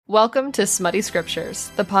Welcome to Smutty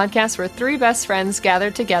Scriptures, the podcast where three best friends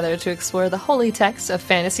gather together to explore the holy texts of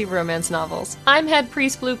fantasy romance novels. I'm Head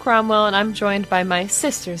Priest Blue Cromwell, and I'm joined by my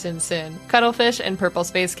sisters in sin, Cuddlefish and Purple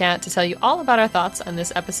Space Cat, to tell you all about our thoughts on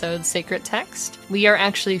this episode's sacred text. We are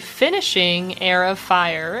actually finishing Heir of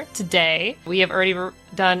Fire today. We have already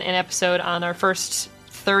done an episode on our first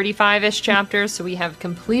 35-ish chapters, so we have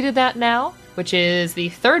completed that now, which is the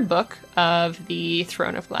third book of the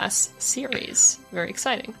Throne of Glass series. Very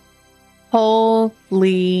exciting.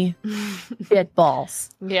 Holy shit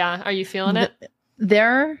balls. Yeah, are you feeling it?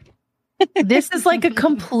 This is like a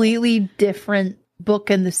completely different book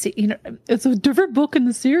in the it's a different book in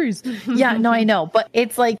the series. Yeah, no, I know, but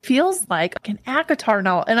it's like feels like an ACOTAR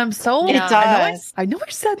novel, and I'm so Yeah. I know I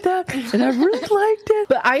said that, and I really liked it,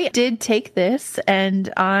 but I did take this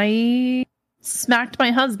and I smacked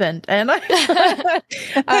my husband, and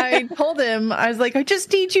I told him, I was like, I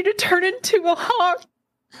just need you to turn into a hawk.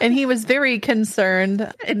 And he was very concerned,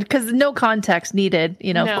 because no context needed,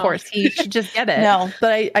 No. Of course, he should just get it. No.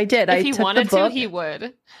 But I did. If he took wanted the book. to, he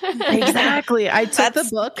would. Exactly. I took the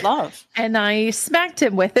book Love. and I smacked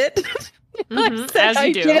him with it. Mhm, as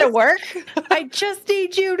you do. Did it work? I just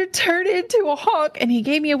need you to turn into a hawk. And he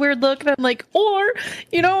gave me a weird look, and I'm like,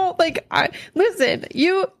 listen,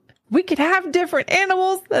 we could have different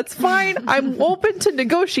animals. That's fine. I'm open to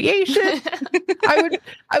negotiation.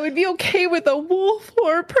 I would be okay with a wolf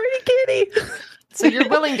or a pretty kitty. So you're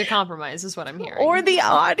willing to compromise, is what I'm hearing. Or the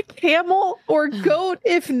odd camel or goat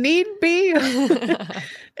if need be.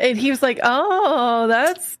 And he was like, oh,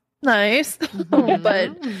 that's nice.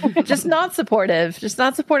 But just not supportive. Just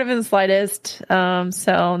not supportive in the slightest.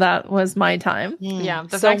 So that was my time. Yeah,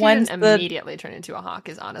 the So fact you when's didn't the- immediately turn into a hawk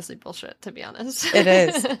is honestly bullshit, to be honest.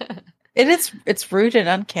 It is. It's rude and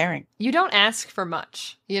uncaring. You don't ask for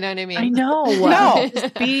much. You know what I mean? I know. No.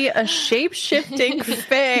 Just be a shape-shifting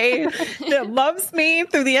fae that loves me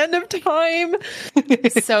through the end of time.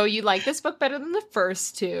 So you like this book better than the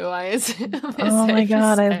first two, I assume. Oh my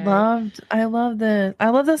god, I love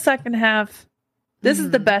the second half. This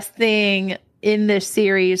is the best thing in this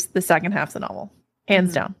series, the second half of the novel.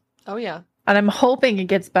 Hands down. Oh yeah. And I'm hoping it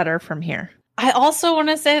gets better from here. I also want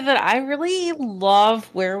to say that I really love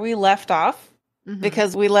where we left off,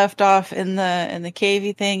 because we left off in the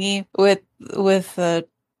cavey thingy with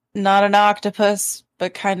not an octopus,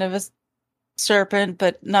 but kind of a serpent,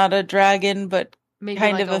 but not a dragon, but Maybe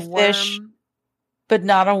kind like of a worm. fish, but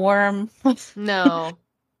not a worm. No.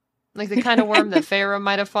 Like the kind of worm that Pharaoh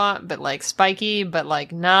might have fought, but like spiky, but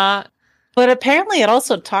like not. But apparently it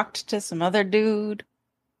also talked to some other dude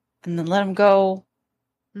and then let him go.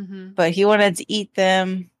 Mm-hmm. But he wanted to eat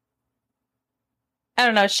them. I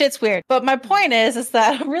don't know. Shit's weird. But my point is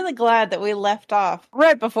that I'm really glad that we left off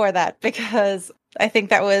right before that, because I think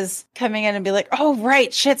that was coming in and be like, oh,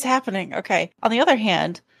 right, shit's happening. Okay. On the other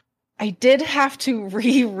hand, I did have to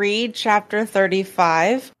reread chapter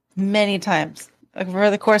 35 many times over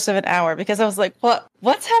the course of an hour, because I was like,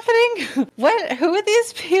 what's happening? Who are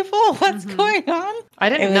these people? What's going on? I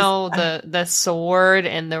didn't know the sword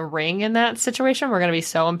and the ring in that situation were going to be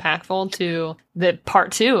so impactful to the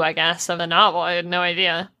part 2, I guess, of the novel. I had no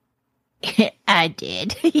idea. I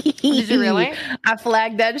did. Did you really? I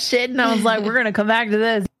flagged that shit and I was like, we're going to come back to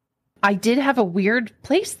this. I did have a weird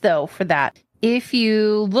place, though, for that. If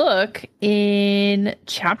you look in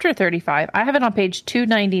chapter 35, I have it on page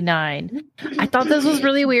 299. I thought this was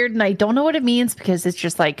really weird, and I don't know what it means, because it's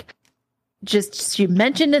just like, you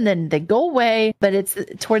mentioned and then they go away, but it's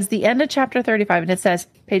towards the end of chapter 35, and it says,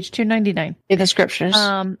 page 299. In the scriptures.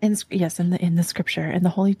 In the scripture, in the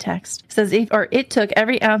holy text. It says, it took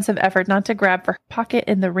every ounce of effort not to grab for her pocket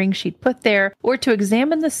in the ring she'd put there, or to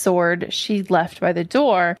examine the sword she'd left by the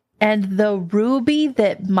door. And the ruby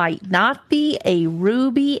that might not be a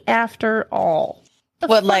ruby after all.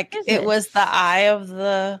 What, like it was the eye of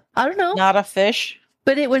the... I don't know. Not a fish?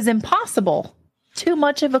 But it was impossible. Too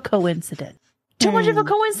much of a coincidence. Too much of a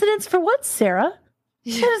coincidence for what, Sarah?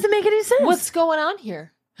 That doesn't make any sense. What's going on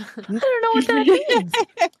here? I don't know what that means.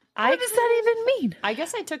 What does that even mean? I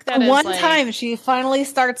guess I took that as One like, time she finally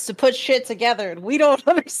starts to put shit together and we don't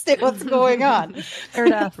understand what's going on. Fair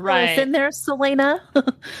enough. Right. In there, Selena.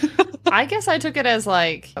 I guess I took it as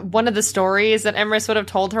like one of the stories that Emrys would have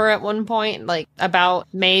told her at one point, like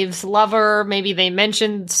about Maeve's lover. Maybe they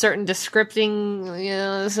mentioned certain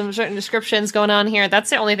some certain descriptions going on here. That's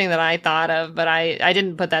the only thing that I thought of, but I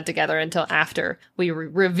didn't put that together until after we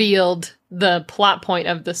revealed the plot point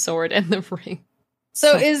of the sword and the ring.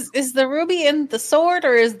 So is the ruby in the sword,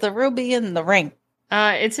 or is the ruby in the ring?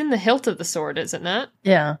 It's in the hilt of the sword, is it not?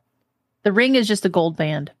 Yeah. The ring is just a gold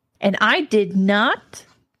band. And I did not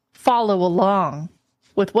follow along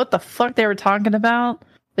with what the fuck they were talking about,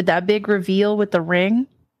 with that big reveal with the ring,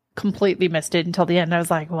 completely missed it until the end. I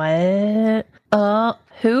was like, what?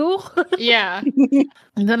 Who? Yeah.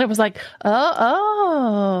 And then it was like,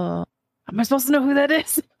 oh. Am I supposed to know who that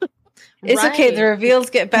is? It's okay. The reveals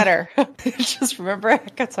get better. Just remember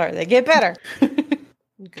Akatar. They get better.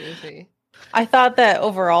 Goofy. I thought that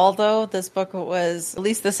overall, though, this book was, at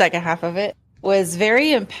least the second half of it, was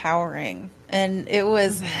very empowering. And it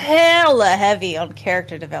was hella heavy on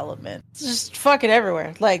character development. It's just fucking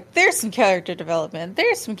everywhere. Like, there's some character development.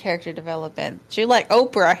 There's some character development. She like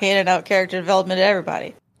Oprah handing out character development to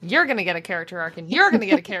everybody. You're gonna get a character arc, and you're gonna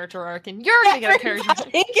get a character arc, and you're gonna get a character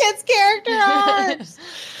arc. He gets character arcs.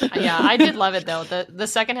 Yeah, I did love it though. The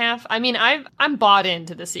second half. I mean, I'm bought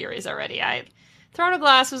into the series already. Throne of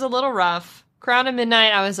Glass was a little rough. Crown of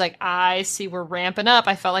Midnight, I was like, I see we're ramping up.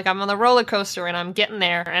 I felt like I'm on the roller coaster and I'm getting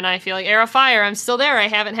there. And I feel like Heir of Fire, I'm still there. I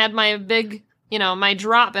haven't had my big, my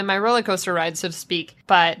drop in my roller coaster ride, so to speak.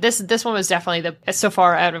 But this one was definitely so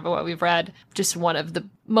far out of what we've read, just one of the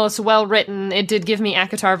most well written. It did give me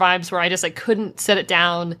Akatar vibes where I just couldn't set it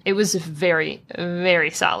down. It was very,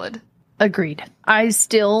 very solid. Agreed. I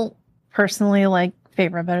still personally like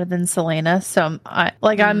Feyre better than Selena. So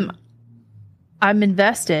I'm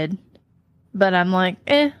invested. But I'm like,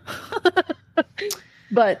 eh.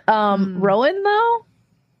 But Rowan, though,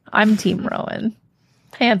 I'm Team Rowan.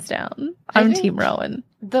 Hands down. I'm Team Rowan.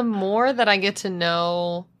 The more that I get to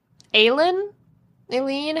know Aileen,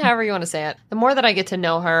 however you want to say it, the more that I get to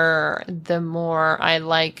know her, the more I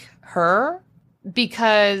like her.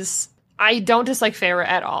 Because I don't dislike Feyre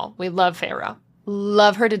at all. We love Feyre.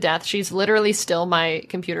 Love her to death. She's literally still my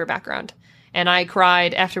computer background. And I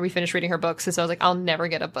cried after we finished reading her books, because I was like, I'll never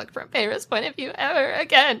get a book from Feyre's point of view ever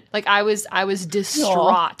again. Like, I was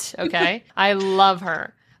distraught, okay? I love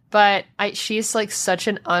her. But she's, such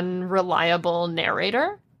an unreliable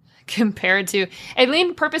narrator compared to...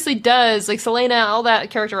 Aileen purposely does, Selena, all that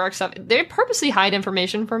character arc stuff, they purposely hide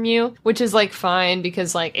information from you, which is, fine,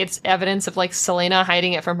 because, it's evidence of, Selena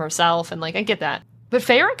hiding it from herself, and, I get that. But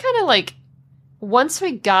Feyre kind of, once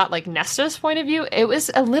we got, Nesta's point of view, it was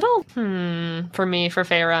a little, for me, for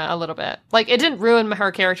Feyre, a little bit. It didn't ruin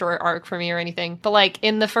her character arc for me or anything. But,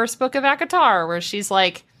 in the first book of Akatar, where she's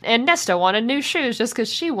and Nesta wanted new shoes just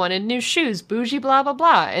because she wanted new shoes, bougie, blah, blah,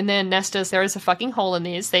 blah. And then Nesta's, there is a fucking hole in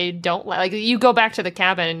these. They don't, you go back to the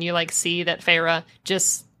cabin and you, see that Feyre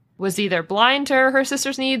just was either blind to her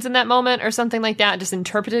sister's needs in that moment or something like that, just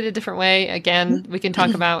interpreted a different way. Again, we can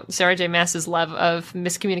talk about Sarah J. Maas's love of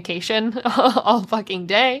miscommunication all fucking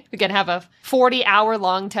day. We can have a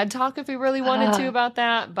 40-hour-long TED Talk if we really wanted to about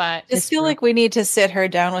that, but... I just feel like we need to sit her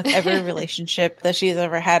down with every relationship that she's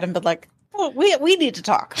ever had and be like, well, we need to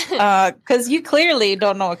talk. Because you clearly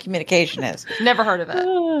don't know what communication is. Never heard of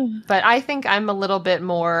it. But I think I'm a little bit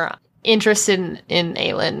more interested in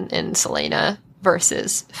Aileen and Selena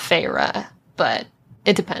versus Feyre, but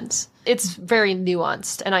it depends. It's very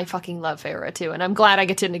nuanced, and I fucking love Feyre too, and I'm glad I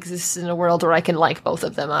get to exist in a world where I can like both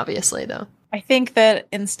of them, obviously, though. I think that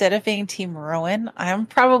instead of being Team Rowan, I'm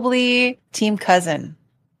probably Team Cousin.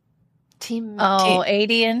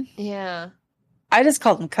 Adian? Yeah. I just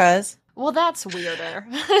called him Cuz. Well, that's weirder.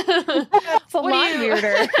 That's a lot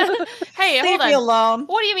weirder. Hey, leave hold on. me alone.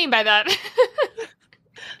 What do you mean by that?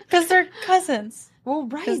 Because they're cousins. Well,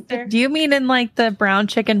 right. Do you mean in the brown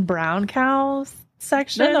chicken, brown cows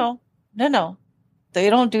section? No. They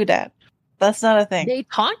don't do that. That's not a thing. They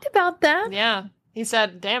talked about that. Yeah. He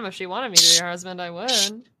said, damn, if she wanted me to be her husband, I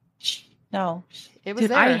would. No. It was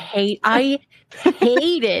Dude, there. I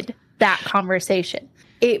hated that conversation.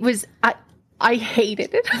 It was, I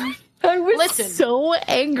hated it. I was so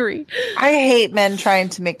angry. I hate men trying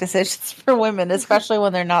to make decisions for women, especially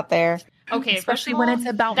when they're not there. Okay, especially when it's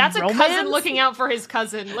about that's romance? A cousin looking out for his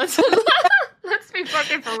cousin. Let's be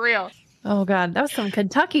fucking for real. Oh god, that was some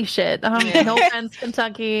Kentucky shit. No offense,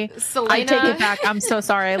 Kentucky. Selena. I take it back. I'm so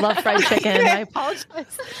sorry. I love fried chicken. I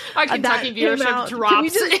apologize. Our Kentucky viewership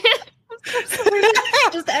drops.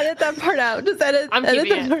 Just edit that part out. I'm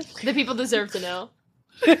keeping it. The people deserve to know.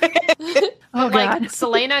 Oh god,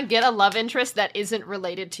 Selena, get a love interest that isn't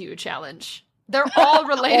related to you challenge. They're all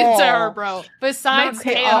related to her, bro. Besides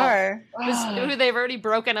Kale, who they've already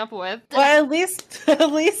broken up with. Well, at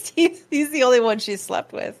least he's the only one she's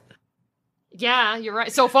slept with. Yeah, you're right.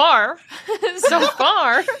 So far.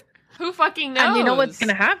 Who fucking knows? And you know what's going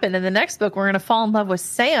to happen in the next book? We're going to fall in love with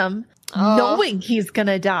Sam, knowing he's going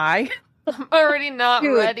to die. I'm already not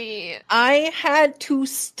ready. I had to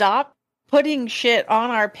stop putting shit on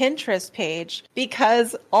our Pinterest page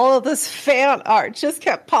because all of this fan art just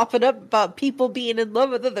kept popping up about people being in love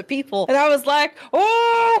with other people. And I was like,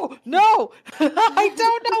 oh, no, I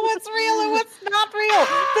don't know what's real and what's not real.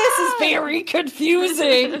 This is very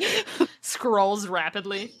confusing. Scrolls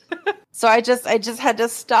rapidly. So I just had to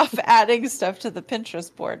stop adding stuff to the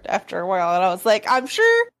Pinterest board after a while. And I was like, I'm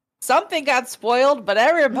sure something got spoiled, but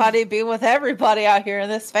everybody be with everybody out here in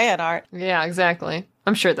this fan art. Yeah, exactly.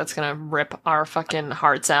 I'm sure that's gonna rip our fucking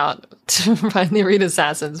hearts out to finally read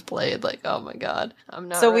Assassin's Blade. Like, oh my god, I'm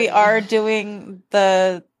not. So ready. we are doing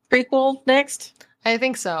the prequel next? I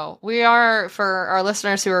think so. We are, for our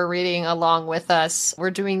listeners who are reading along with us, we're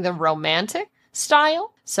doing the romantic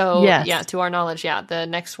style. So, Yes. yeah, to our knowledge, yeah, the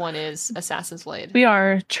next one is Assassin's Blade. We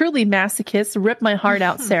are truly masochists. Rip my heart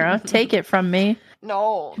out, Sarah. Take it from me.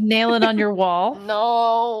 No. Nail it on your wall. No.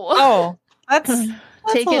 Oh, that's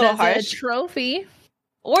Take a it little as harsh. a trophy.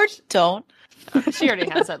 Or don't. She already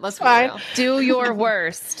has it. Let's be Fine. real. Do your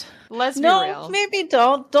worst. Let's be No, real. maybe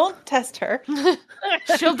don't. Don't test her.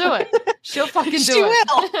 She'll do it. She'll fucking do She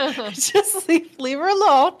it. will. Just leave her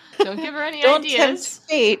alone. Don't give her any Don't ideas.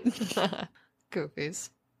 tempt fate. Goofies.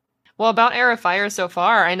 Well, about Heir of Fire so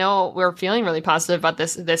far, I know we're feeling really positive about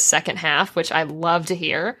this second half, which I love to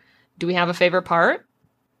hear. Do we have a favorite part?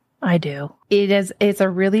 I do. It's a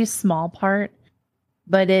really small part,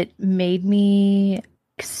 but it made me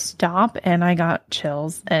stop and I got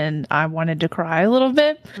chills and I wanted to cry a little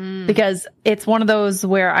bit because it's one of those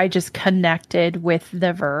where I just connected with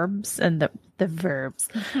the verbs and the verbs,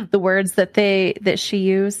 the words that she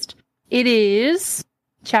used. It is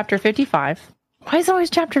chapter 55. Why is it always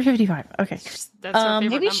chapter 55? Okay. That's her favorite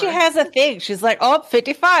Maybe she number. has a thing. She's like, oh,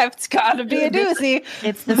 55. It's got to be a doozy.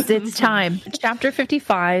 It's time. Chapter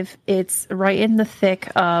 55. It's right in the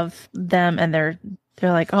thick of them, and they're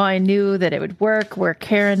like, oh, I knew that it would work. We're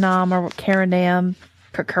Karanam or Karanam,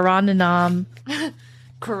 Karanam.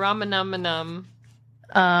 Karamanam.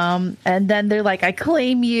 And then they're like, I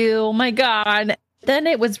claim you. Oh my God. Then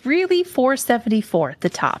it was really 474 at the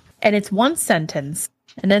top, and it's one sentence,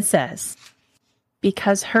 and it says,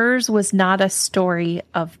 because hers was not a story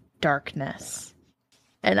of darkness.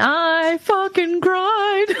 And I fucking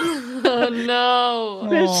cried. Oh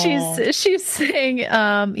no. She's saying,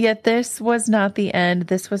 yet this was not the end.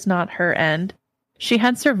 This was not her end. She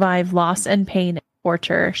had survived loss and pain and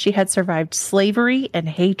torture. She had survived slavery and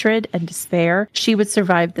hatred and despair. She would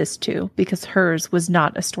survive this too, because hers was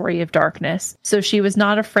not a story of darkness. So she was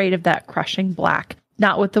not afraid of that crushing black.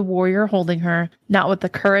 Not with the warrior holding her, not with the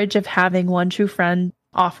courage of having one true friend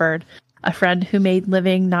offered, a friend who made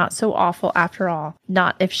living not so awful after all,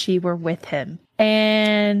 not if she were with him.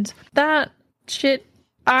 And that shit,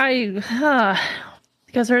 because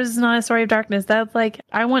hers is not a story of darkness. That's like,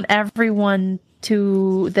 I want everyone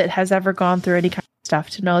that has ever gone through any kind of stuff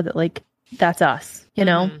to know that, like, that's us, you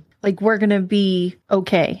know? Like, we're going to be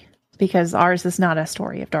okay because ours is not a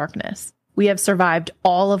story of darkness. We have survived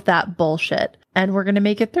all of that bullshit. And we're going to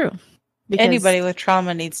make it through. Because Anybody with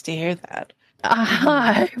trauma needs to hear that.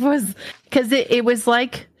 It was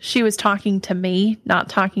like she was talking to me, not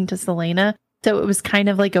talking to Selena. So it was kind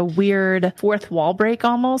of like a weird fourth wall break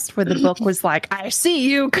almost, where the book was like, I see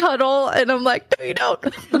you, Cuddle. And I'm like, no, you don't.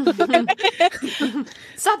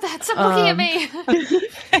 Stop that. Stop looking at me.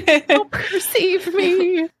 Don't perceive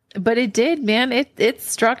me. But it did, man. It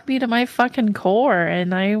struck me to my fucking core.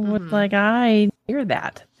 And I would I hear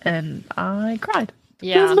that. And I cried.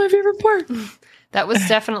 Yeah. That was my favorite part. That was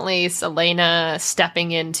definitely Selena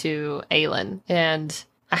stepping into Aelin and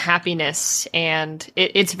a happiness. And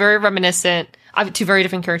it's very reminiscent of two very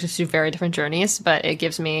different characters, two very different journeys, but it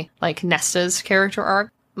gives me like Nesta's character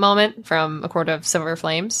arc moment from A Court of Silver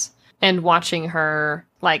Flames. And watching her,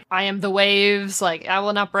 like, I am the waves, like, I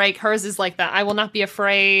will not break. Hers is like that, I will not be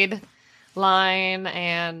afraid line.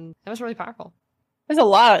 And that was really powerful. There's a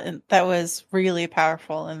lot that was really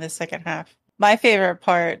powerful in the second half. My favorite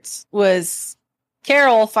part was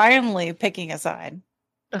Carol finally picking a side.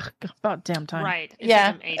 Ugh, about damn time. Right.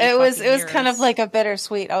 It was kind of like a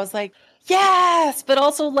bittersweet. I was like, yes, but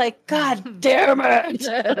also like, God damn it.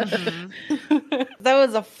 That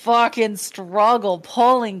was a fucking struggle,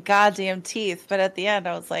 pulling goddamn teeth. But at the end,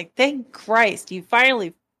 I was like, thank Christ, you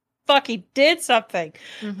finally fucking did something.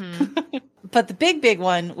 But the big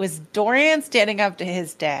one was Dorian standing up to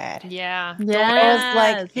his dad. Yeah. I was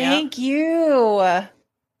like, thank you.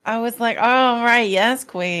 I was like, oh, right. Yes,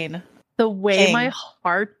 queen. The way King. my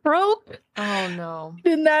heart broke Oh, no.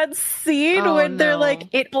 in that scene when they're like,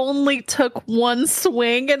 it only took one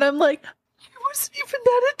swing. And I'm like, I wasn't even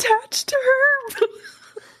that attached to her.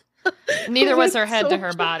 Neither was her head to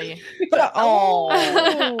her body. Oh,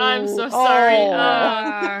 I'm so sorry.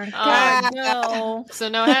 God, no. So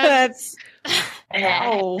no head. that's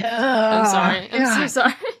I'm sorry. I'm so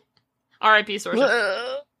sorry. R.I.P.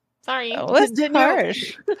 Sorcerer. Sorry. that was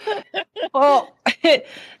harsh. Well,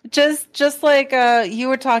 just like you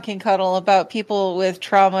were talking, Cuddle, about people with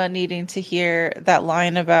trauma needing to hear that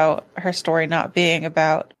line about her story not being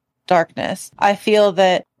about darkness. I feel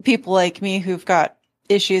that people like me who've got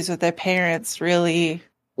issues with their parents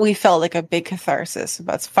we felt like a big catharsis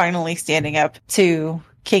about finally standing up to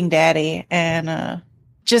King Daddy and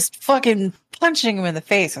just fucking punching him in the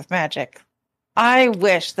face with magic. I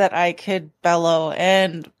wish that I could bellow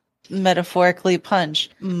and metaphorically punch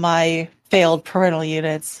my failed parental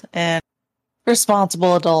units and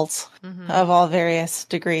responsible adults of all various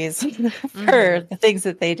degrees for the things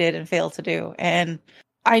that they did and failed to do. And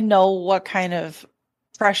I know what kind of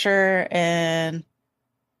pressure and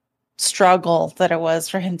struggle that it was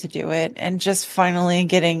for him to do it, and just finally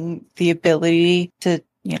getting the ability to,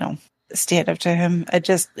 stand up to him.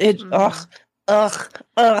 Ugh.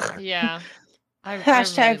 Yeah.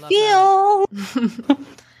 Hashtag feel.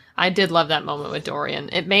 I did love that moment with Dorian.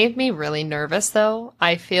 It made me really nervous, though.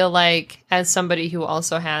 I feel like, as somebody who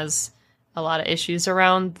also has a lot of issues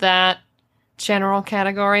around that general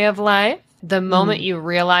category of life, the moment you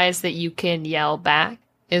realize that you can yell back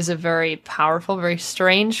is a very powerful, very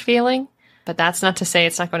strange feeling. But that's not to say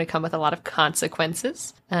it's not going to come with a lot of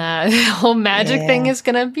consequences. The whole magic thing is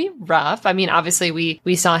going to be rough. I mean, obviously,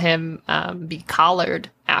 we saw him be collared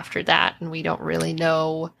after that, and we don't really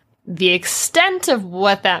know the extent of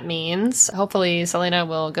what that means. Hopefully, Selena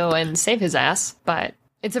will go and save his ass, but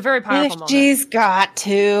it's a very powerful moment. She's got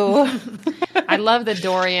to. I love that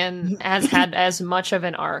Dorian has had as much of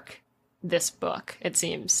an arc this book, it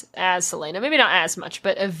seems, as Selena. Maybe not as much,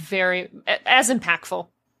 but as impactful,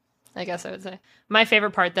 I guess I would say. My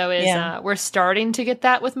favorite part, though, is we're starting to get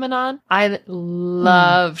that with Manon. I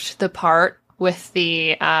loved the part with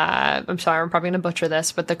the, I'm sorry, I'm probably going to butcher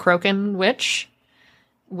this, but the Croken Witch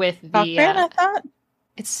with the... Cochrane, I thought?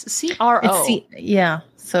 It's C-R-O.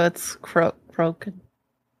 So it's Croken.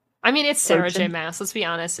 I mean, it's Sarah J. Maas, let's be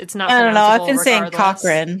honest. It's not I don't know, I've been pronounceable saying regardless.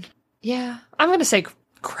 Cochrane. Yeah, I'm going to say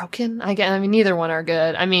Croken. I mean, neither one are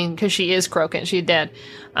good. I mean, because she is Croken. She did.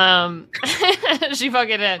 She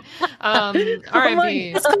fucking did.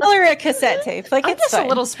 R.I.P. Let's call her a cassette tape. Like, I'm it's just fine. a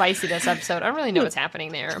little spicy this episode. I don't really know what's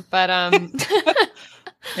happening there, but I'm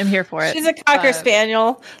here for it. She's a Cocker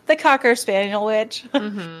Spaniel. The Cocker Spaniel witch.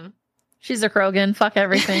 She's a Krogan. Fuck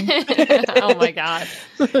everything. Oh my god.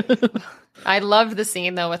 I loved the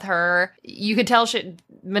scene, though, with her. You could tell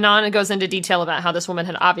Manon goes into detail about how this woman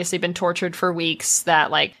had obviously been tortured for weeks, that,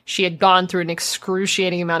 like, she had gone through an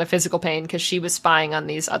excruciating amount of physical pain because she was spying on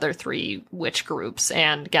these other 3 witch groups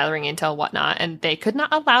and gathering intel, whatnot, and they could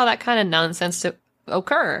not allow that kind of nonsense to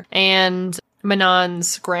occur. And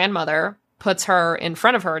Manon's grandmother puts her in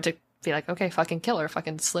front of her to be like, okay, fucking kill her,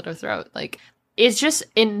 fucking slit her throat. Like, it's just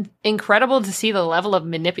incredible to see the level of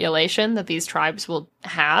manipulation that these tribes will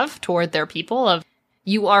have toward their people of,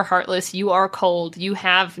 you are heartless, you are cold, you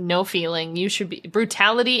have no feeling, you should be...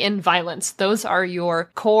 Brutality and violence, those are your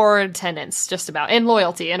core tenets, just about. And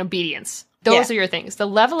loyalty and obedience. Those are your things. The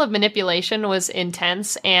level of manipulation was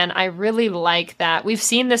intense, and I really like that. We've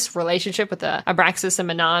seen this relationship with Abraxas and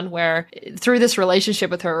Manon, where through this relationship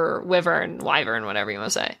with her wyvern, whatever you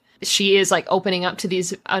want to say, she is, like, opening up to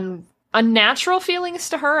these unnatural feelings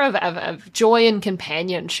to her of joy and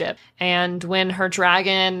companionship. And when her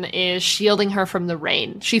dragon is shielding her from the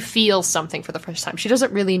rain, she feels something for the first time. She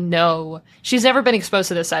doesn't really know. She's never been exposed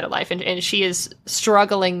to this side of life, and she is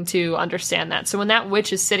struggling to understand that. So when that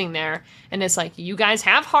witch is sitting there and it's like, you guys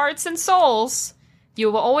have hearts and souls,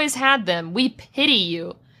 you've always had them, we pity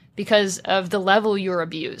you because of the level you're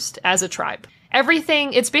abused as a tribe.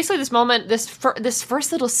 Everything, it's basically this moment, this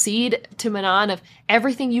first little seed to Manon of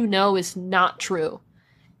everything you know is not true.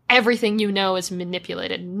 Everything you know is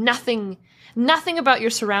manipulated. Nothing about your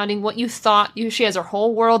surrounding, what you thought. She has her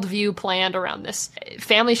whole worldview planned around this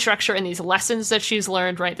family structure and these lessons that she's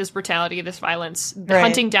learned, right? This brutality, this violence,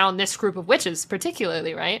 hunting down this group of witches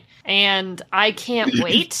particularly, right? And I can't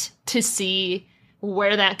wait to see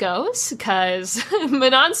where that goes, because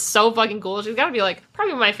Manon's so fucking cool. She's got to be, like,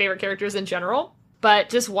 probably one of my favorite characters in general. But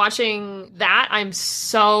just watching that, I'm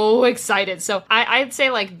so excited. So I'd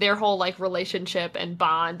say, like, their whole, like, relationship and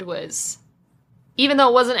bond was, even though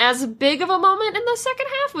it wasn't as big of a moment in the second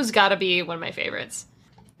half, was got to be one of my favorites.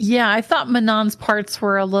 Yeah, I thought Manon's parts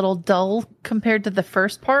were a little dull compared to the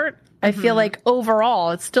first part. I feel like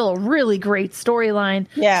overall it's still a really great storyline.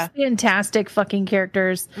 Yeah. Fantastic fucking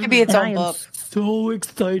characters. Maybe its And own I am book. so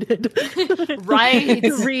excited Right.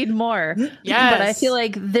 to read more. Yes. But I feel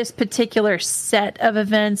like this particular set of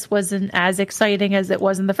events wasn't as exciting as it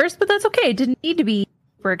was in the first, but that's okay. It didn't need to be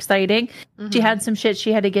super exciting. She had some shit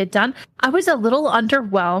she had to get done. I was a little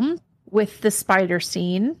underwhelmed with the spider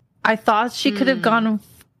scene. I thought she could have gone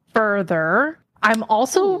further. I'm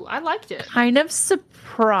also Ooh, I liked it. kind of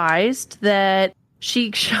surprised that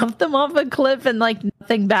she shoved them off a cliff and like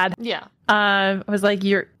nothing bad. Yeah. I was like,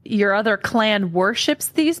 your other clan worships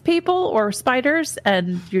these people or spiders,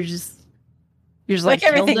 and you're just like kill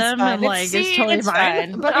everything's them fine. and like it's totally it's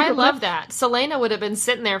fine. fine. But I love that. Selena would have been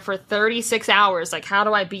sitting there for 36 hours. Like, how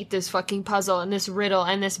do I beat this fucking puzzle and this riddle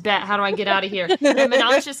and this bet? How do I get out of here? And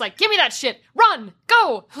Manon's just like, give me that shit. Run.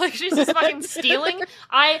 Go. Like, she's just fucking stealing.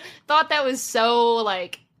 I thought that was so,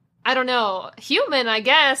 like, I don't know, human, I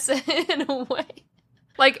guess, in a way.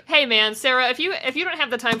 Like, hey man, Sarah, if you don't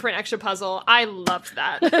have the time for an extra puzzle, I loved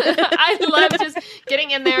that. I love just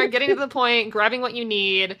getting in there, getting to the point, grabbing what you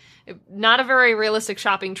need. Not a very realistic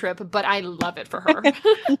shopping trip, but I love it for her.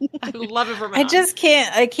 I love it for Manon.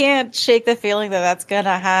 I can't shake the feeling that that's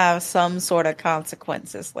gonna have some sort of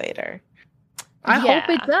consequences later. I hope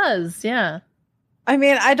it does. Yeah. I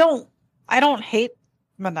mean, I don't hate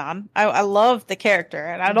Manon. I love the character,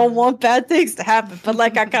 and I don't want bad things to happen. But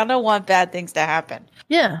like, I kind of want bad things to happen.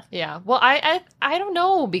 Yeah. Yeah. Well, I don't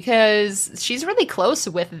know, because she's really close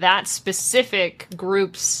with that specific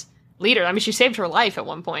group's leader. I mean, she saved her life at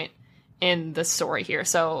one point in the story here.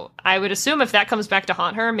 So I would assume if that comes back to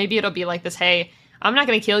haunt her, maybe it'll be like this, hey, I'm not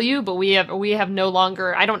going to kill you, but we have no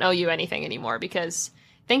longer, I don't owe you anything anymore, because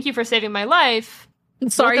thank you for saving my life.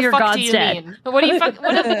 Sorry, your God's dead. Mean? What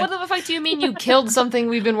the fuck do you mean you killed something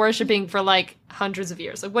we've been worshipping for like hundreds of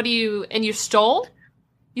years? Like, and you stole?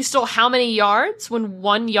 You stole how many yards when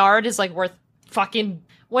 1 yard is like worth fucking,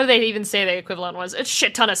 what do they even say the equivalent was? A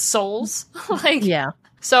shit ton of souls. Like, yeah.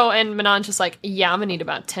 So, and Manon's just like, yeah, I'm gonna need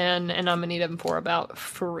about 10, and I'm gonna need them for about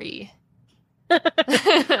 3.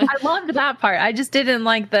 I loved that part. I just didn't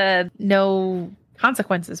like the no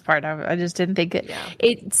consequences part. I just didn't think it. Yeah.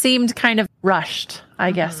 It seemed kind of rushed,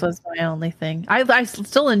 I guess, was my only thing. I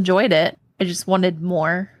still enjoyed it. I just wanted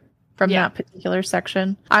more from that particular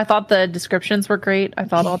section. I thought the descriptions were great. I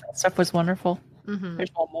thought all that stuff was wonderful.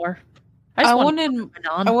 There's one more. I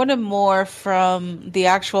wanted more from the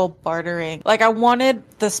actual bartering. Like, I wanted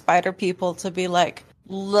the spider people to be like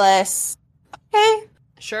less. Okay,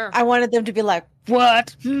 sure. I wanted them to be like,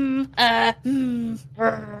 what?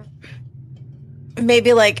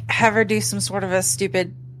 Maybe like have her do some sort of a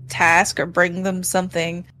stupid task or bring them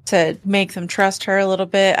something to make them trust her a little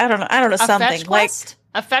bit. I don't know, something like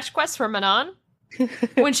a fetch quest for Manon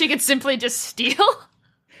when she could simply just steal.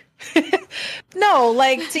 No,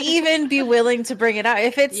 like to even be willing to bring it out.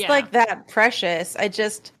 If it's like that precious,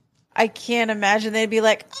 I can't imagine they'd be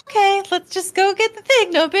like, okay, let's just go get the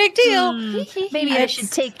thing. No big deal. Maybe I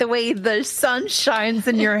should take the way the sun shines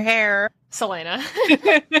in your hair. Selena.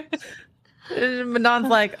 Manon's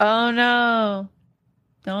like, oh no.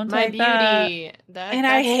 Don't my take beauty. And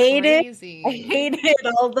I hate crazy. it. I hated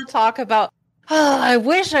all the talk about, oh, I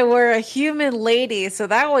wish I were a human lady so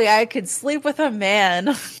that way I could sleep with a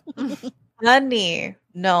man. Honey,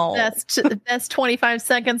 no. That's 25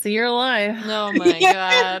 seconds of your life. Oh my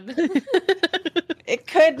god. It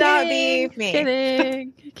could not be me.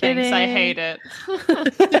 Kidding. Thanks, I hate it.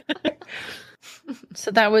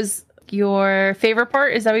 So that was your favorite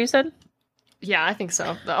part? Is that what you said? Yeah, I think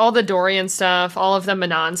so. All the Dorian stuff, all of the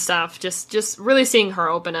Manon stuff, just really seeing her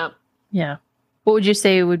open up. Yeah. What would you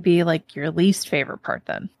say would be like your least favorite part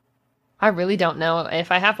then? I really don't know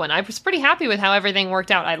if I have one. I was pretty happy with how everything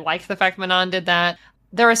worked out. I liked the fact Manon did that.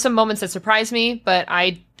 There are some moments that surprised me, but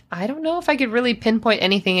I don't know if I could really pinpoint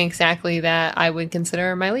anything exactly that I would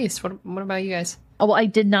consider my least. What about you guys? Oh, well, I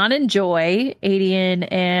did not enjoy Adian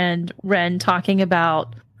and Ren talking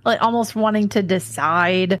about like almost wanting to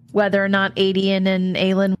decide whether or not Adian and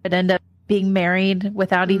Aelin would end up being married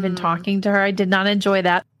without even talking to her. I did not enjoy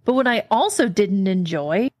that. But what I also didn't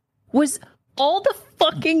enjoy was all the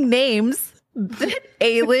fucking names that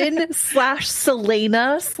Aelin /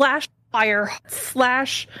 Selena / Fire /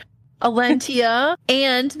 Alentia,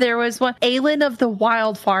 and there was one Aelin of the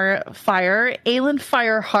Wildfire, Aelin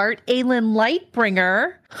Fireheart, Aelin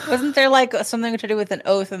Lightbringer. Wasn't there like something to do with an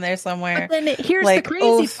oath in there somewhere? But then here's like the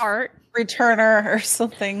crazy oath part. Returner or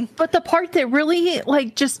something. But the part that really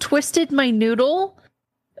like just twisted my noodle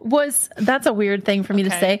was, that's a weird thing for me to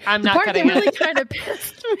say. I'm the not part that cutting really it. kind of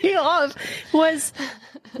pissed me off was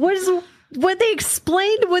when they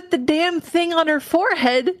explained what the damn thing on her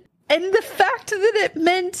forehead And the fact that it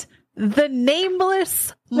meant the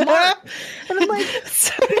nameless mark. And I'm like,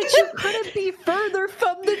 bitch, you couldn't be further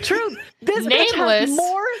from the truth. This bitch has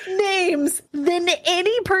more names than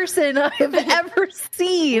any person I have ever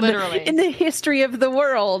seen in the history of the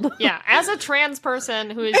world. Yeah, as a trans person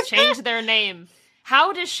who has changed their name,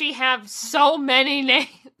 how does she have so many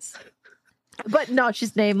names? But no,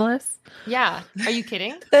 she's nameless. Yeah. Are you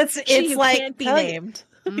kidding? It's like can't be named.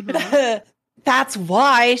 Mm-hmm. That's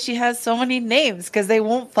why she has so many names, because they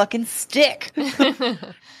won't fucking stick.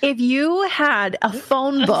 If you had a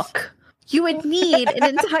phone book, you would need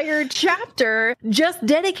an entire chapter just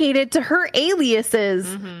dedicated to her aliases,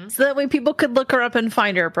 so that way people could look her up and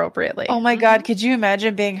find her appropriately. Oh my God, could you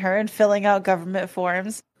imagine being her and filling out government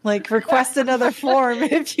forms? Like, request another form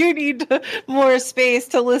if you need more space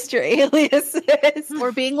to list your aliases.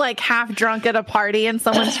 Or being like half drunk at a party and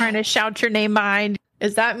someone's trying to shout your name behind.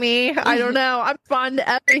 Is that me? I don't know. I'm fun to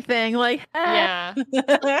everything. Like, yeah.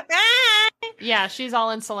 Yeah, she's all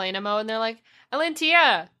in Selena mode, and they're like,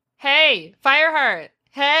 Alintia, hey, Fireheart,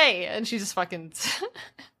 hey. And she's just fucking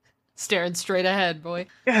staring straight ahead, boy.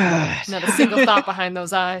 God. Not a single thought behind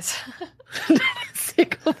those eyes.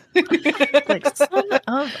 Like, son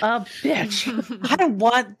of a bitch. I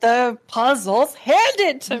want the puzzles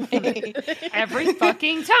handed to me every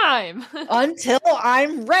fucking time until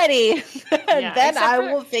I'm ready. And then I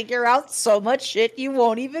will figure out so much shit you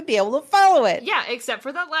won't even be able to follow it. Yeah, except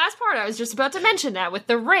for that last part. I was just about to mention that with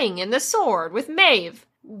the ring and the sword with Maeve.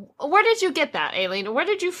 Where did you get that, Aileen? Where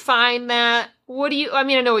did you find that? I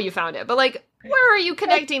mean, I know where you found it, but like, where are you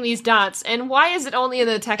connecting these dots? And why is it only in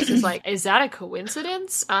the text is like, is that a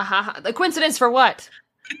coincidence? The coincidence for what?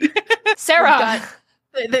 Sarah!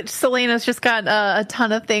 That Selena's just got a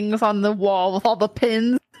ton of things on the wall with all the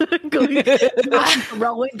pins going,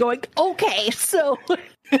 okay, so...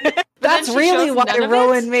 That's really why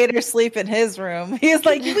Rowan made her sleep in his room. He's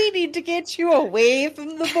like, we need to get you away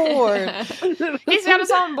from the board. He's got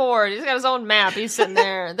his own board. He's got his own map. He's sitting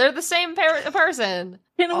there. They're the same person.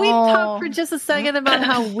 Can we talk for just a second about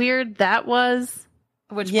how weird that was?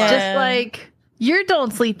 Which part? Just like, you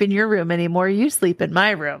don't sleep in your room anymore. You sleep in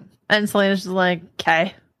my room. And Selena's just like,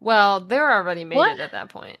 okay. Well, they're already made it at that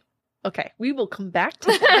point. Okay, we will come back to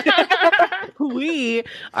that. We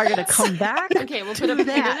are going to come back. Okay, we'll put a pin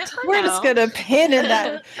in it for We're now. just going to pin in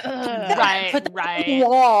that. Put that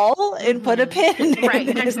wall and put a pin in right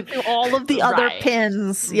next to all of the other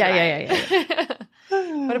pins. Yeah.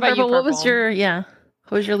 What about you, Purple? What was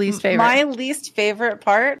your least favorite? My least favorite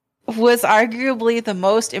part was arguably the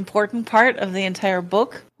most important part of the entire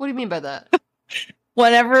book. What do you mean by that?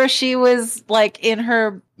 Whenever she was like in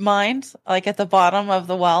her mind, like at the bottom of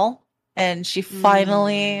the well, and she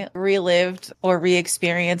finally relived or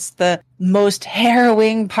re-experienced the most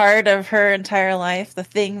harrowing part of her entire life, the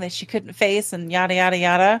thing that she couldn't face and yada, yada,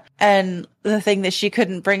 yada. And the thing that she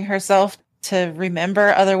couldn't bring herself to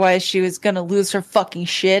remember. Otherwise, she was going to lose her fucking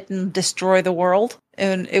shit and destroy the world.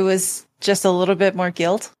 And it was just a little bit more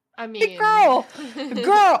guilt. I mean... Girl!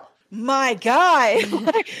 My guy,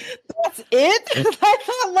 like, that's it? I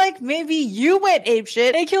thought like maybe you went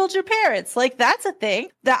apeshit and killed your parents. Like that's a thing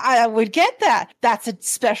that I would get that. That's a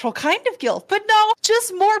special kind of guilt. But no,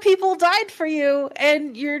 just more people died for you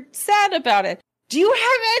and you're sad about it. Do you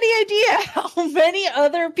have any idea how many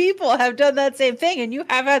other people have done that same thing and you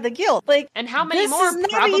have had the guilt? Like, and how many more is not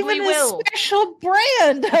probably even will. A special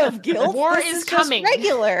brand of guilt. More this is just coming.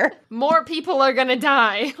 Regular. More people are gonna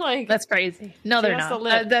die. Like that's crazy. No, they're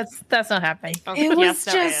not. That's not happening. Okay. It was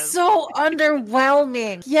just so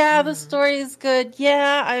underwhelming. Yeah, the story is good.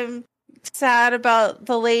 Yeah, I'm sad about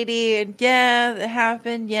the lady, and yeah, it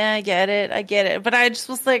happened. Yeah, I get it. But I just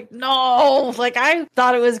was like, no, like I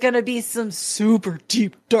thought it was gonna be some super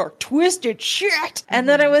deep, dark, twisted shit, and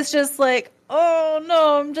then I was just like, oh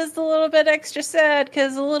no, I'm just a little bit extra sad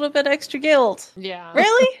because a little bit extra guilt. Yeah.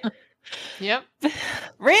 Really? Yep.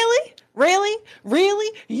 Really?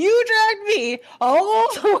 You dragged me all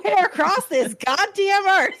the way across this goddamn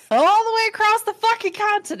earth, all the way across the fucking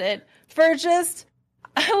continent for just.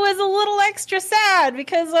 I was a little extra sad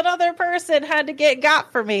because another person had to get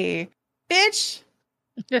got for me. Bitch.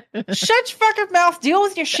 Shut your fucking mouth, deal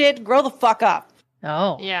with your shit, grow the fuck up.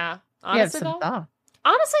 Oh. Yeah. Honestly though,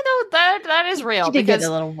 that is real. She did get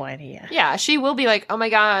a little whiny, yeah, she will be like, oh my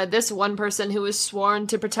god, this one person who was sworn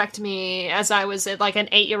to protect me as I was like an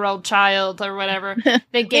 8-year-old child or whatever,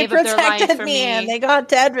 they gave up their life for me. And they got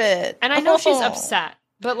dead. And I know she's upset.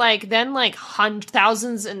 But like then like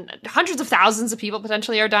thousands and hundreds of thousands of people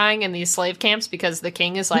potentially are dying in these slave camps because the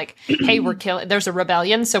king is like, hey, we're killing, there's a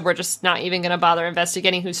rebellion, so we're just not even going to bother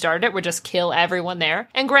investigating who started it. We'll just kill everyone there.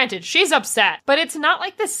 And granted, she's upset, but it's not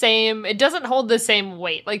like the same, it doesn't hold the same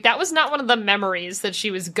weight. Like that was not one of the memories that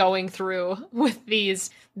she was going through with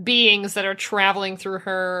these beings that are traveling through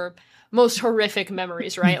her most horrific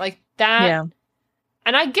memories, right? Like that. Yeah.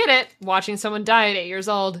 And I get it. Watching someone die at 8 years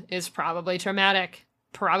old is probably traumatic.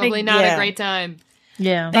 Probably not a great time.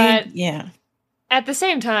 Yeah. But at the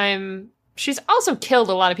same time, she's also killed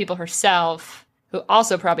a lot of people herself who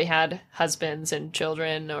also probably had husbands and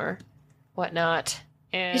children or whatnot.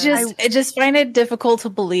 And I just find it difficult to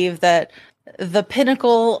believe that the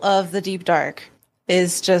pinnacle of the deep dark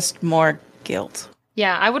is just more guilt.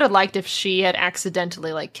 Yeah, I would have liked if she had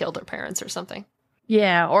accidentally like killed her parents or something.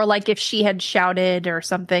 Yeah, or like if she had shouted or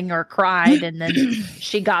something or cried and then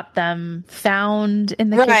she got them found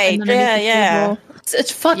in the kitchen. Yeah. It's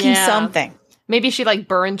fucking something. Maybe she like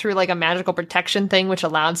burned through like a magical protection thing which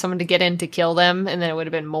allowed someone to get in to kill them, and then it would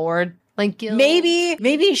have been more like guilt.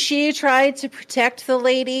 Maybe she tried to protect the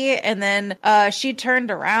lady and then she turned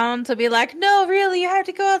around to be like, no, really, you have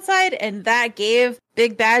to go outside, and that gave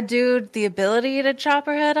Big Bad Dude the ability to chop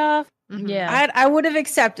her head off. Yeah, I would have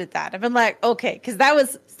accepted that. I've been like, okay, because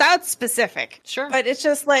that's specific. Sure. But it's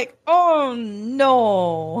just like, oh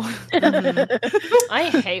no. I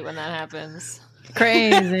hate when that happens.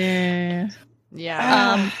 crazy.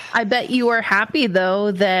 Yeah. I bet you were happy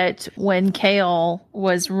though that when Kale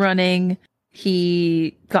was running,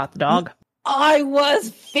 he got the dog. I was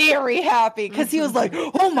very happy because he was like,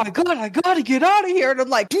 oh my God, I gotta get out of here. And I'm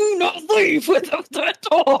like, do not leave without that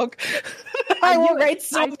dog. I will write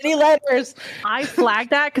so many letters. I flagged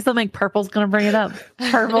that because I'm like, Purple's going to bring it up.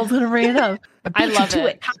 Purple's going to bring it up. I love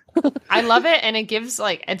it. I love it. And it gives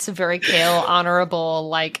like, it's a very Kale honorable,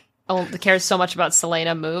 like, oh, cares so much about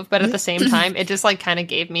Selena move. But at the same time, it just like kind of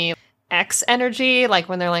gave me X energy. Like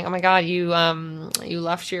when they're like, oh my God, you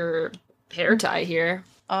left your hair tie here.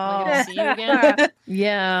 Oh, I see you again.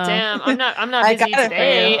 Yeah. Damn, I'm not busy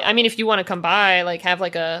today. I mean, if you want to come by, like have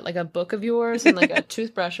like a book of yours and like a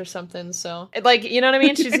toothbrush or something. So, like, you know what I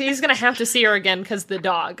mean? He's gonna have to see her again because the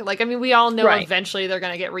dog. Like, I mean, we all know eventually they're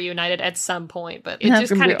gonna get reunited at some point, but it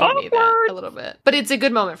just kind of gave me that a little bit. But it's a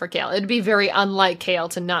good moment for Kale. It'd be very unlike Kale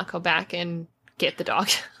to not go back and get the dog.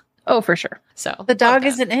 Oh, for sure. So the dog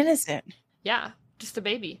isn't innocent. Yeah, just a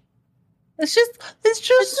baby. It's just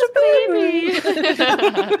a baby.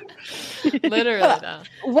 Literally, though.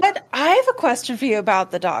 What I have a question for you about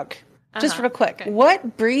the dog. Just real quick. Okay.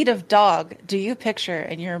 What breed of dog do you picture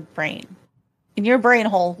in your brain? In your brain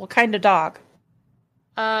hole, what kind of dog?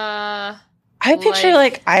 I picture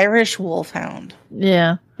like Irish wolfhound.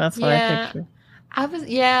 Yeah, that's what I picture.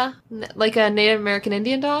 Like a Native American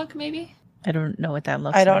Indian dog, maybe. I don't know what that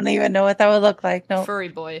looks like. I don't even know what that would look like. No. Furry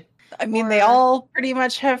boy. I mean, they all pretty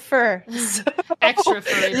much have fur. So. Extra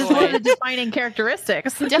furry boy. One of the defining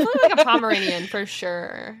characteristics. Definitely like a Pomeranian for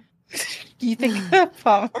sure. You think a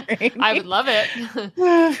Pomeranian? I would love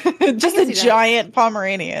it. Just a giant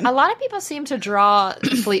Pomeranian. A lot of people seem to draw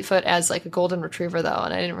Fleetfoot as like a golden retriever, though,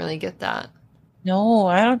 and I didn't really get that. No,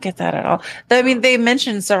 I don't get that at all. I mean, they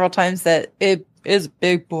mentioned several times that it is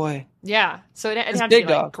big boy. Yeah, so it has to be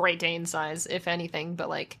like Great Dane size, if anything, but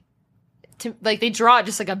like. They draw it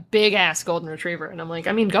just like a big ass golden retriever, and I'm like,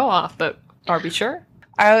 I mean, go off, but are we sure?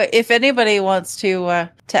 If anybody wants to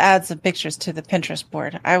add some pictures to the Pinterest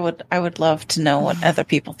board, I would love to know what other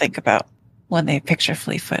people think about when they picture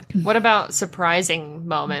Fleetfoot. What about surprising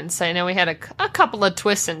moments? I know we had a couple of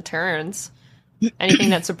twists and turns. Anything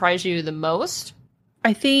that surprised you the most?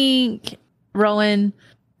 I think Rowan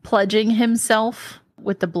pledging himself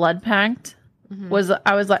with the blood pact was.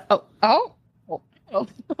 I was like, oh.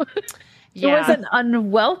 Yeah. It wasn't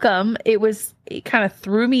unwelcome. It kind of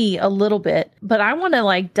threw me a little bit, but I want to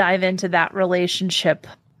like dive into that relationship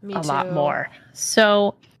lot more.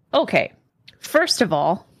 So, okay. First of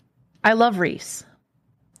all, I love Reese.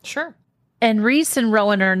 Sure. And Reese and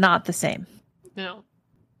Rowan are not the same. No.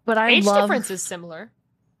 But age difference is similar.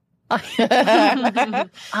 We're not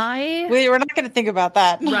going to think about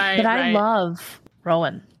that. Right. But I love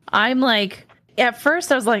Rowan. I'm like, at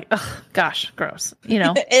first I was like, oh, gosh, gross. You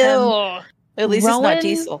know. Ew. At least Rowan, it's not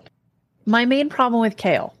diesel. My main problem with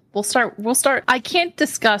Kale. We'll start. I can't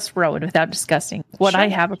discuss Rowan without discussing what I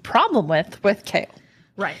have a problem with Kale.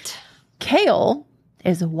 Right. Kale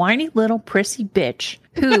is a whiny little prissy bitch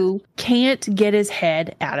who can't get his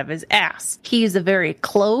head out of his ass. He is a very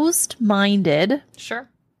closed-minded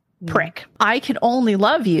prick. I can only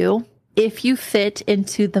love you if you fit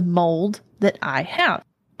into the mold that I have.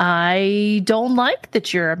 I don't like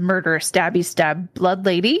that you're a murderer, stabby stab blood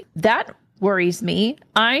lady. That worries me.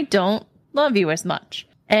 I don't love you as much.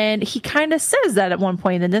 And he kind of says that at one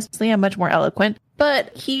point in this. I'm much more eloquent.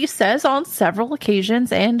 But he says on several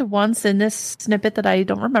occasions, and once in this snippet that I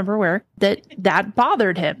don't remember where, that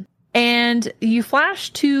bothered him. And you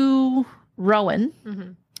flash to Rowan.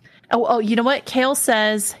 Mm-hmm. Oh, you know what? Kale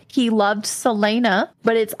says he loved Selena,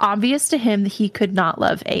 but it's obvious to him that he could not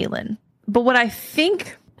love Aelin. But what I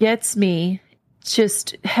think gets me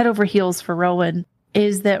just head over heels for Rowan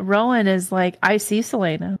is that Rowan is like, I see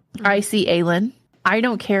Selena. Mm-hmm. I see Aelin. I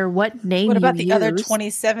don't care what name. What about the use. other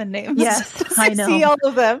 27 names? Yes, I know. See all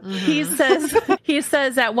of them. Mm-hmm. He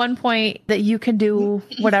says at one point that you can do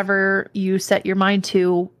whatever you set your mind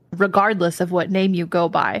to, regardless of what name you go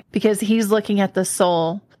by, because he's looking at the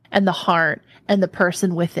soul and the heart and the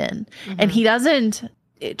person within. Mm-hmm. And he doesn't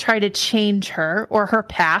try to change her or her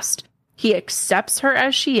past. He accepts her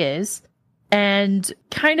as she is and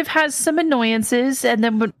kind of has some annoyances and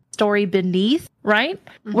then story beneath, right?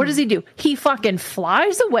 Mm-hmm. What does he do? He fucking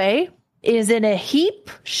flies away, is in a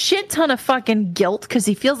shit ton of fucking guilt because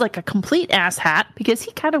he feels like a complete asshat, because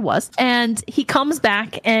he kind of was. And he comes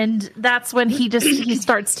back, and that's when he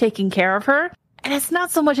starts taking care of her. And it's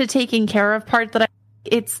not so much a taking care of part that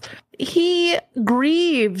he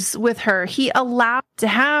grieves with her. He allowed to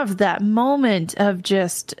have that moment of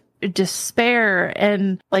just despair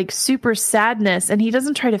and like super sadness, and he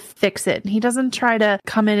doesn't try to fix it. He doesn't try to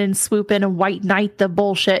come in and swoop in and white knight the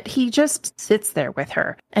bullshit. He just sits there with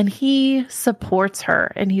her and he supports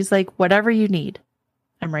her, and he's like, whatever you need,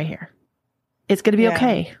 I'm right here. It's gonna be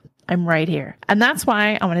okay. I'm right here. And that's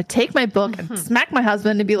why I'm gonna take my book and smack my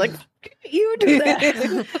husband and be like, you do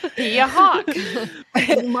that. Be a hawk.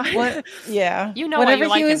 What? Yeah. You know whatever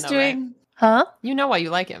why you like he was him, though, doing. right? Huh? You know why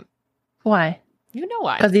you like him. Why? You know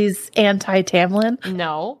why? Because he's anti-Tamlin?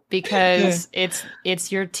 No, because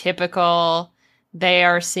it's your typical, they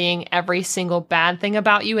are seeing every single bad thing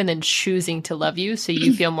about you and then choosing to love you, so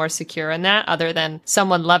you feel more secure in that, other than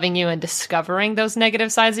someone loving you and discovering those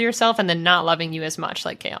negative sides of yourself and then not loving you as much,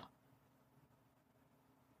 like Kale.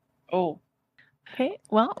 Oh. Okay,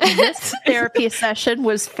 well, this therapy session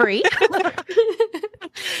was free.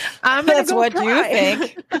 That's what you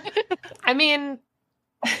think. I mean...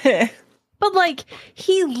 But, like,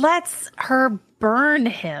 he lets her burn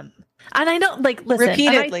him. And I don't, like, listen.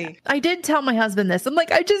 Repeatedly. I did tell my husband this. I'm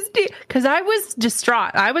like, I just need, because I was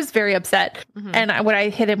distraught. I was very upset. Mm-hmm. And when I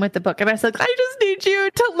hit him with the book, and I said, I just need you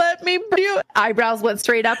to let me do. Eyebrows went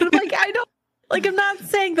straight up. And I'm like, I don't, like, I'm not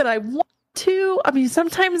saying that I want to. I mean,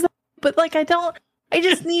 sometimes, but, like, I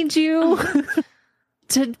just need you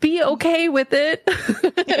to be okay with it.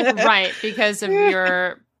 Right. Because of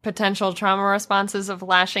your potential trauma responses of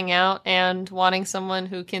lashing out and wanting someone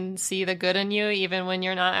who can see the good in you even when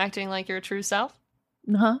you're not acting like your true self.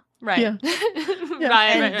 Uh-huh. Right. Yeah.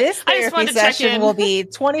 Right. This therapy session will be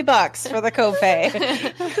 $20 for the copay.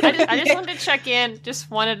 I just wanted to check in. Just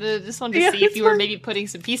wanted to see if you were maybe putting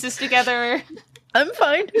some pieces together. I'm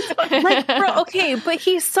fine. Like, bro, okay, but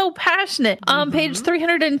he's so passionate. On page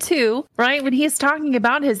 302, right, when he's talking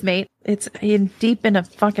about his mate, it's deep in a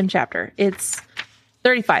fucking chapter. It's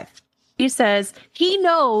 35. He says he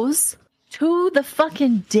knows to the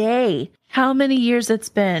fucking day how many years it's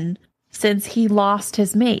been since he lost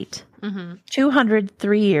his mate.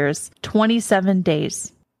 203 years, 27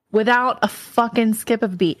 days, without a fucking skip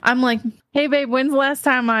of a beat. I'm like, hey babe, when's the last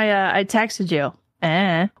time I texted you?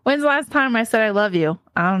 When's the last time I said I love you?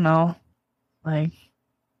 I don't know. Like,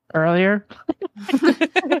 earlier.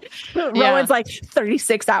 Rowan's like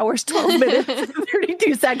 36 hours, 12 minutes,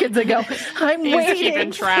 32 seconds ago. I'm waiting.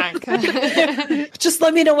 Keeping track. Just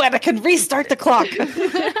let me know when I can restart the clock.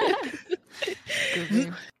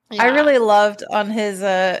 I really loved on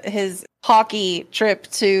his hockey trip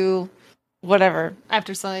to whatever.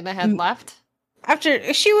 After Selena had left.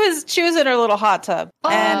 After she was in her little hot tub,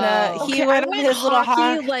 and he went on his little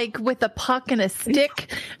hockey like with a puck and a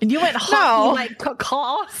stick, and you went hockey like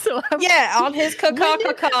caca. So on his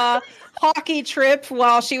caca hockey trip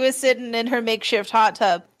while she was sitting in her makeshift hot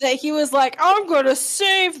tub. That he was like, I'm gonna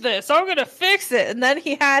save this, I'm gonna fix it, and then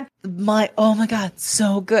he had oh my god,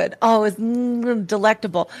 so good. Oh, it was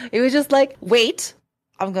delectable. It was just like, wait,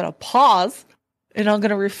 I'm gonna pause, and I'm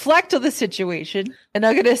gonna reflect on the situation, and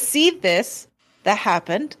I'm gonna see this that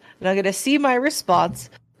happened, and I'm going to see my response,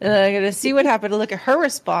 And I'm going to see what happened to look at her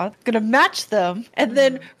response. I'm going to match them and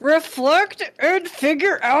then reflect and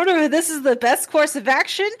figure out if this is the best course of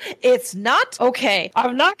action. It's not. Okay,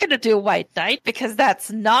 I'm not going to do White Knight because that's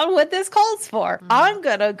not what this calls for. I'm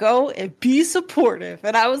going to go and be supportive.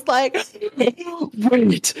 And I was like,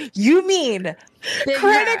 wait, you mean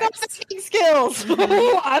critical thinking skills? What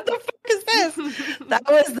the fuck is this? That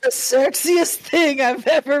was the sexiest thing I've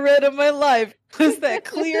ever read in my life. Was that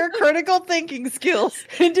clear critical thinking skills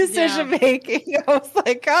and decision making? I was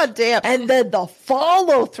like, God damn. And then the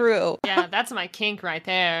follow through. Yeah, that's my kink right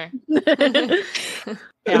there.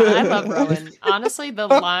 Yeah, I love Rowan. Honestly, the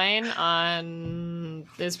line on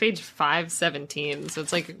this page 517, so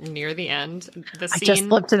it's like near the end. The scene, I just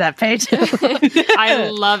flipped to that page. I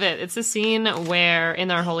love it. It's a scene where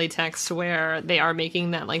in our holy text where they are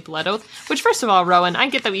making that like blood oath. Which, first of all, Rowan, I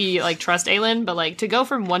get that we like trust Aelin, but like to go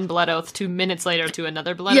from one blood oath 2 minutes later to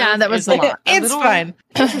another blood oath, that was a lot. It's fine.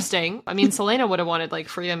 Interesting. I mean, Selena would have wanted like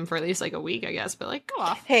freedom for at least like a week, I guess, but like go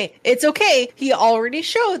off. Hey, it's okay. He already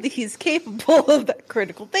showed that he's capable of that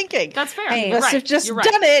critical thinking. That's fair. He must have just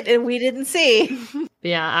done it and we didn't see.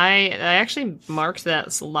 Yeah, I actually marked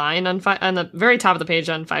that line on the very top of the page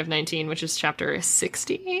on 519, which is chapter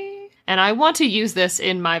 60. And I want to use this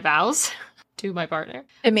in my vows to my partner.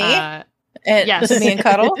 To me? Yes. To me and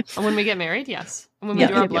Cuddle? When we get married, yes. And when we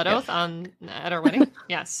do our blood oath at our wedding,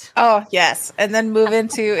 yes. Oh, yes. And then move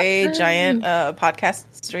into a giant podcast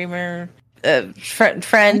streamer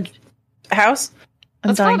friend house.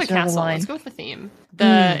 Let's call it a castle. Let's go with the theme.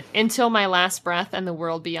 The until my last breath and the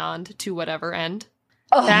world beyond to whatever end.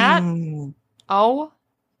 Oh. That, oh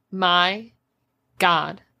my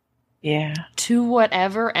God. Yeah. To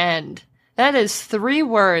whatever end. That is 3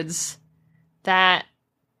 words that,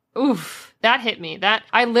 oof, that hit me. That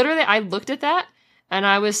I looked at that and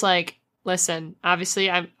I was like, listen, obviously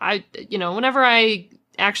I whenever I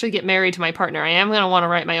actually get married to my partner, I am going to want to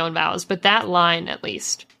write my own vows, but that line, at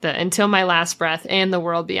least, the until my last breath and the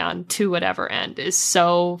world beyond to whatever end, is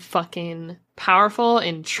so fucking powerful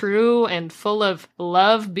and true and full of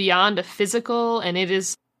love beyond a physical, and it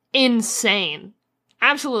is insane.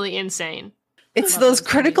 Absolutely insane. It's those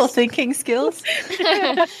critical thinking skills.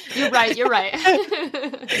 You're right.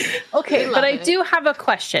 Okay, but I do have a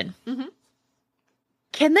question. Mm-hmm.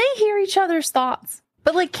 Can they hear each other's thoughts?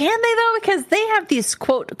 But like, can they though? Because they have these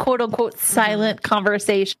quote unquote silent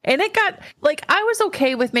conversation. And it got like, I was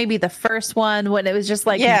okay with maybe the first one when it was just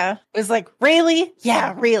like, yeah, it was like, really?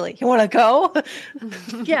 Yeah, really. You want to go?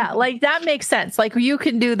 Yeah, like that makes sense. Like you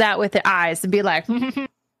can do that with the eyes and be like,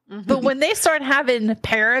 but when they start having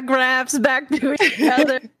paragraphs back to each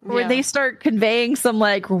other, when they start conveying some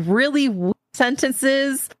like really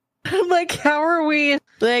sentences, I'm like, how are we?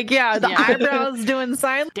 Like, the eyebrows doing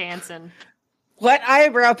silent dancing. What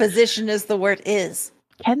eyebrow position is the word is?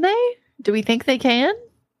 Can they? Do we think they can?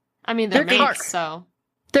 I mean, they're mates, so.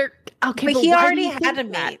 They're okay, but he already had a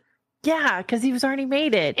mate. Yeah, because he was already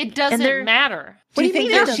mated. It doesn't matter. Do you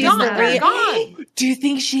think that she's gone? Do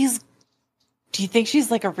you think she's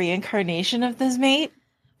like a reincarnation of this mate?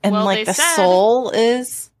 And like the soul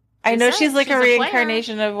is? I know she's like a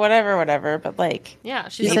reincarnation of whatever, but like... Yeah,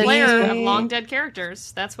 she's a player of long dead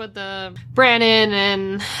characters. That's what the Brannon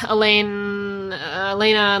and Elena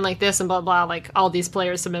and like this and blah, blah, like all these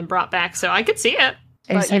players have been brought back. So I could see it.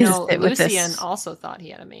 But, Lucian also thought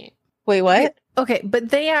he had a mate. Wait, what? Okay, but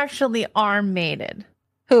they actually are mated.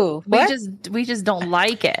 Who? What? We just don't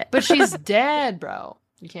like it. But she's dead, bro.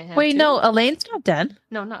 You can't have two. No, Elaine's not dead.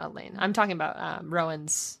 No, not Elaine. I'm talking about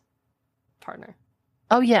Rowan's partner.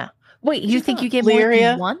 Oh yeah. Wait, you think you gave more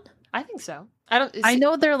than one? I think so. I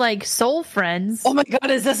know they're like soul friends. Oh my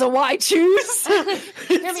God, is this a why choose?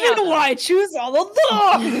 It's been a why choose all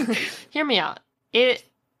along. Hear me out.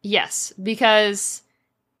 Yes, because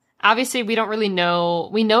obviously we don't really know.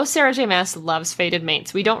 We know Sarah J. Maas loves fated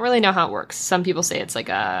mates. We don't really know how it works. Some people say it's like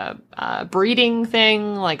a breeding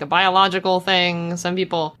thing, like a biological thing. Some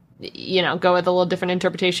people, go with a little different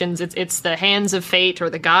interpretations. It's the hands of fate or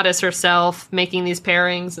the goddess herself making these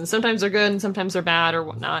pairings, and sometimes they're good and sometimes they're bad or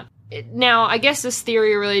whatnot. Now, I guess this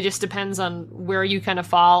theory really just depends on where you kind of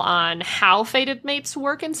fall on how fated mates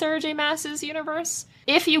work in Sarah J. Maas's universe.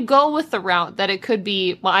 If you go with the route that it could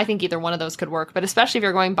be, well, I think either one of those could work, but especially if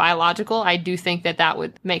you're going biological, I do think that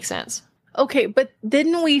would make sense. Okay, but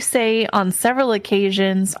didn't we say on several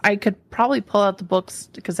occasions, I could probably pull out the books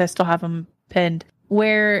because I still have them pinned,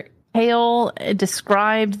 where Hale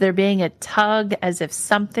described there being a tug as if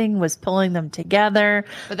something was pulling them together,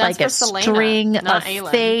 but that's like a Selena, string of Aelin.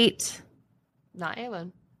 fate. Not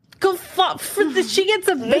Aelin. Go fuck she gets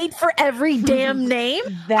a mate for every damn name.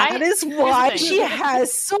 That is why she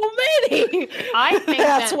has so many. I think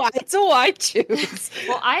that's why it's a I choose.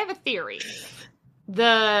 Well, I have a theory.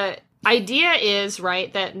 The idea is,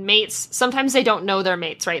 right, that mates, sometimes they don't know their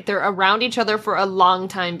mates, right? They're around each other for a long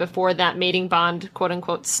time before that mating bond, quote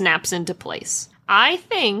unquote, snaps into place. I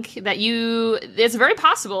think that it's very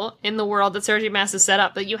possible in the world that Sarah J. Maas has set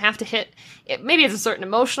up that you have to hit, maybe it's a certain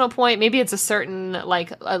emotional point, maybe it's a certain,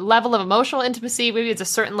 like, a level of emotional intimacy, maybe it's a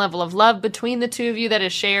certain level of love between the two of you that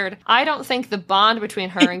is shared. I don't think the bond between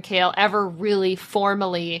her and Kale ever really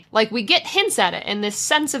formally, like, we get hints at it in this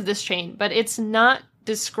sense of this chain, but it's not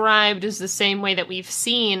described as the same way that we've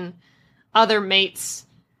seen other mates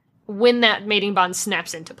when that mating bond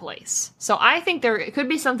snaps into place. So I think there could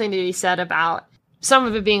be something to be said about some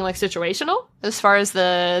of it being like situational as far as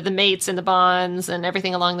the mates and the bonds and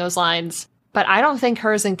everything along those lines. But I don't think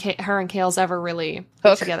her and Kale's ever really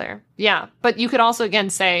put together. Yeah. But you could also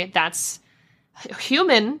again say that's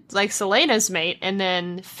human, like Selena's mate, and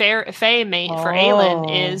then Faye mate for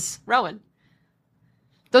Aelin is Rowan.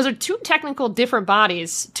 Those are two technical different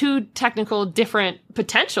bodies, two technical different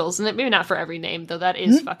potentials, and maybe not for every name, though that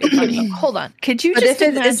is fucking funny. Hold on. Could you but just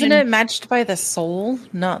imagine... Isn't it matched by the soul,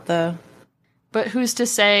 not the... But who's to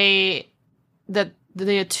say that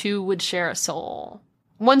the two would share a soul?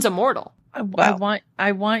 One's immortal. I want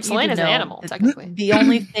Selena's you to know an animal, technically. The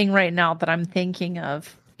only thing right now that I'm thinking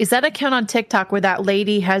of is that account on TikTok where that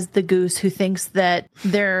lady has the goose who thinks that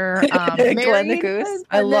they're Glenn the goose.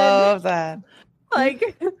 I love that.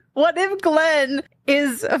 Like, what if Glenn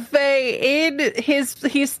is a fae in he's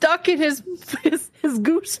stuck in his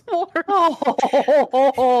goose form?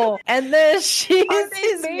 Oh, and then she's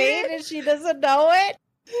his mate and she doesn't know it.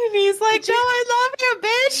 And he's like, "Joe, I love you,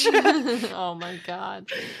 bitch." Oh my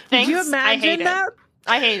god! Thanks. Could you imagine that?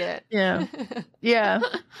 I hate it. Yeah, yeah.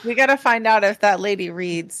 We gotta find out if that lady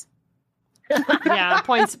reads. Yeah,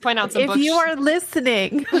 point out some if books. You are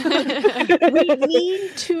listening, we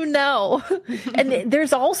need to know. And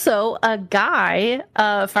there's also a guy,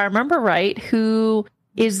 if I remember right, who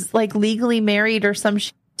is like legally married or some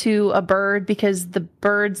to a bird because the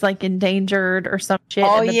bird's like endangered or some shit.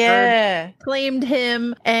 Oh, and the bird claimed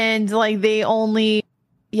him, and like they only,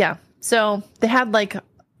 so they had like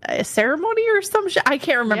a ceremony or some shit. I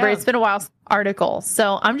can't remember. It's been a while. Article.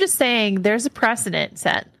 So I'm just saying there's a precedent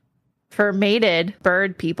set for mated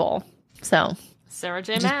bird people. So Sarah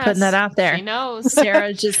J. Just Maas, putting that out there. She knows.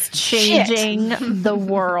 Sarah just changing the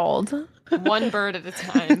world. One bird at a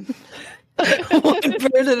time. One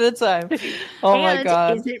bird at a time. Oh my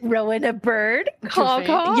god. Is it Rowan a bird? Caw,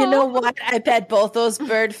 caw. You know what? I bet both those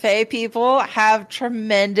bird fae people have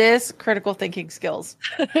tremendous critical thinking skills.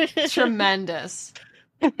 Tremendous.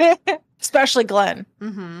 Especially Glenn.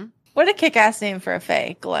 Mm-hmm. What a kick-ass name for a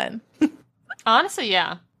fae, Glenn. Honestly,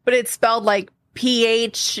 yeah. But it's spelled like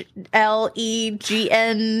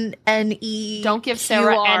PHLEGNNE. Don't give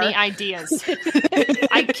Sarah any ideas.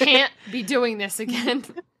 I can't be doing this again.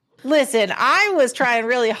 Listen, I was trying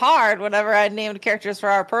really hard whenever I named characters for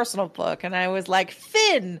our personal book, and I was like,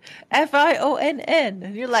 Finn, Fionn.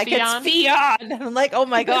 And you're like, Fionn? It's Fionn. And I'm like, oh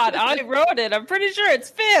my god, I wrote it. I'm pretty sure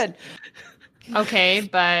it's Finn. Okay,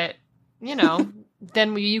 but, you know,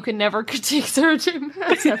 then you can never critique Sarah J.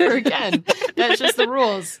 Maas ever again. That's just the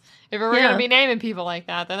rules. If we're going to be naming people like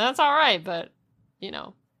that, then that's all right. But, you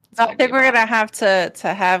know. I think we're going to have to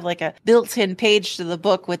have like a built-in page to the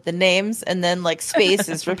book with the names and then like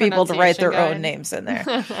spaces for people to write their own names in there.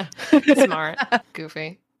 Smart.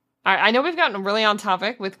 Goofy. All right, I know we've gotten really on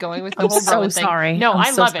topic with going with the whole Rowan thing. Sorry. No,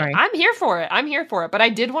 I love sorry. it. I'm here for it. But I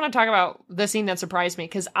did want to talk about the scene that surprised me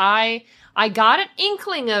because I got an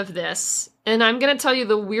inkling of this, and I'm going to tell you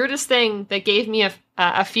the weirdest thing that gave me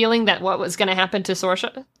a feeling that what was going to happen to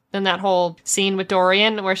Sorsha in that whole scene with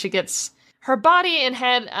Dorian where she gets her body and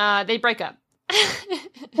head, they break up.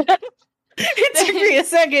 It took me a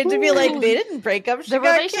second to be like, they didn't break up. She the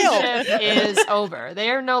got relationship killed. is over.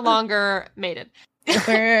 They are no longer mated.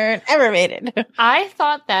 Ever mated. I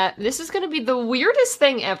thought that this is going to be the weirdest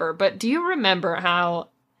thing ever, but do you remember how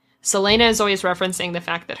Selena is always referencing the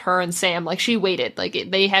fact that her and Sam, like, she waited. Like,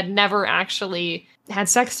 they had never actually had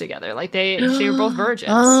sex together. Like, they were both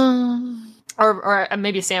virgins. Or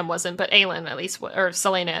maybe Sam wasn't, but Aelin at least, or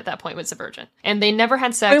Selena at that point was a virgin. And they never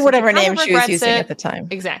had sex. Whatever name she was using at the time.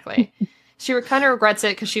 Exactly. She kind of regrets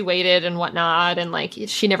it because she waited and whatnot. And, like,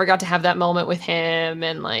 she never got to have that moment with him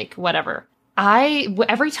and, like, whatever.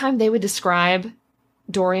 Every time they would describe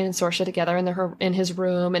Dorian and Sorsha together in his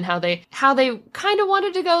room, and how they kind of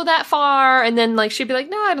wanted to go that far, and then like she'd be like,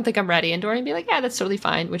 no, I don't think I'm ready, and Dorian would be like, yeah, that's totally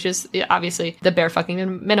fine, which is obviously the bare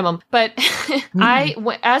fucking minimum. But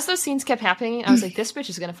as those scenes kept happening, I was like, this bitch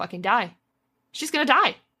is gonna fucking die. She's gonna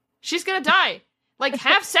die. She's gonna die. Like,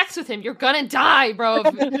 have sex with him. You're gonna die, bro.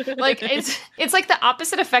 Like, it's like the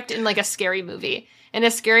opposite effect in like a scary movie. In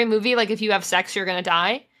a scary movie, like if you have sex, you're gonna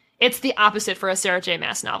die. It's the opposite for a Sarah J.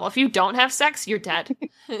 Maas novel. If you don't have sex, you're dead.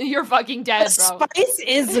 You're fucking dead, bro. Spice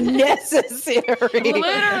is necessary.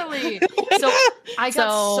 Literally. So I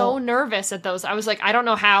got so nervous at those. I was like, I don't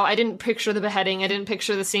know how. I didn't picture the beheading. I didn't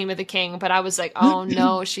picture the scene with the king. But I was like, oh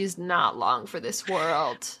no, she's not long for this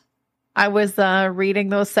world. I was reading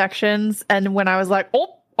those sections, and when I was like,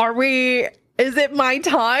 oh, is it my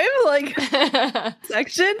time? Like,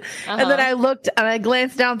 section? And then I looked and I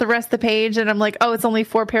glanced down at the rest of the page, and I'm like, oh, it's only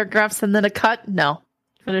 4 paragraphs and then a cut? No.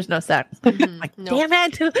 There's no sex. Like, damn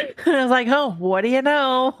it. And I was like, oh, what do you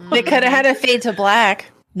know? They could have had a fade to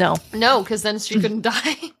black. No, because then she couldn't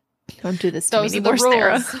die. Don't do this to Those me are the anymore,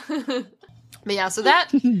 rules. Sarah. But yeah, so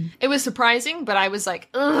that, it was surprising, but I was like,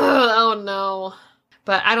 oh no.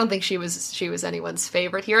 But I don't think she was anyone's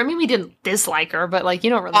favorite here. I mean, we didn't dislike her, but like, you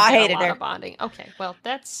don't really get a lot of bonding. Okay, well,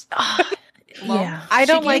 that's... yeah. I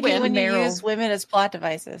don't like it when you use women as plot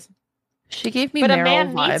devices. She gave me But Meryl a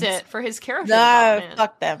man vibes. needs it for his character No, development.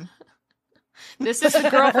 fuck them. This is the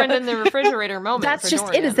girlfriend in the refrigerator moment. That's for just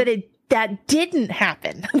Dorian. it, is that that didn't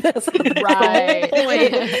happen. Right.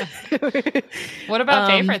 What about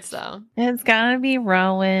favorites, though? It's gotta be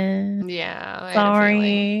Rowan. Yeah. I had a Sorry.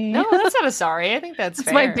 feeling. No, that's not a sorry. I think that's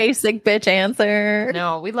fair. my basic bitch answer.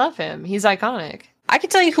 No, we love him. He's iconic. I can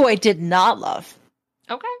tell you who I did not love.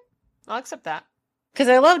 Okay. I'll accept that. Because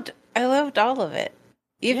I loved all of it.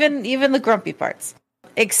 Even the grumpy parts.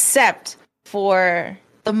 Except for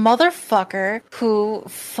the motherfucker who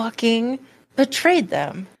fucking betrayed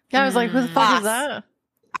them. Yeah, I was like, who the fuck is that?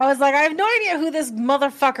 I was like, I have no idea who this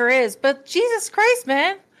motherfucker is, but Jesus Christ,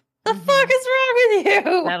 man. The fuck is wrong with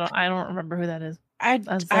you? I don't remember who that is.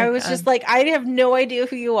 I was just like, I have no idea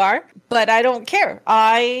who you are, but I don't care.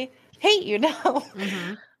 I hate you now.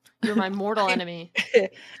 Mm-hmm. You're my mortal enemy.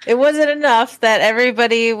 It wasn't enough that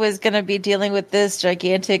everybody was going to be dealing with this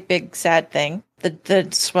gigantic, big, sad thing. The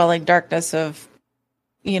swelling darkness of,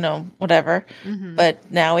 whatever. Mm-hmm.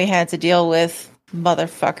 But now we had to deal with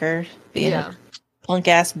motherfucker being a punk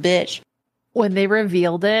ass bitch. When they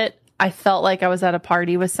revealed it, I felt like I was at a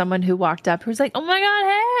party with someone who walked up who was like, oh my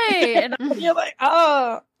God, hey. And you're like,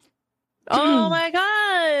 oh my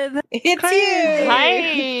God. It's you.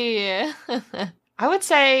 Hi. I would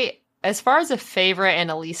say, as far as a favorite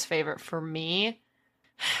and a least favorite for me,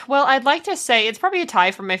 well, I'd like to say it's probably a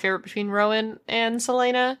tie for my favorite between Rowan and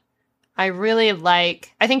Celaena. I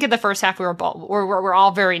think in the first half we're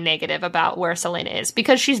all very negative about where Celaena is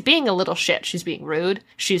because she's being a little shit. She's being rude.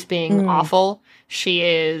 She's being awful. She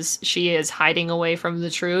is hiding away from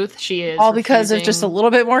the truth. She is all because of just a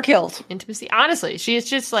little bit more killed intimacy. Honestly, she is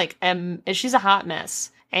just like she's a hot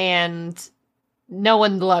mess, and no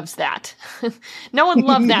one loves that. No one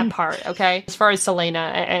loved that part. Okay, as far as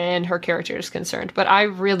Celaena and her character is concerned, but I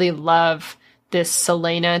really love this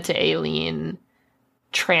Celaena to Aileen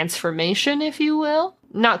transformation, if you will.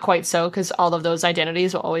 Not quite so, because all of those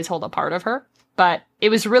identities will always hold a part of her. But it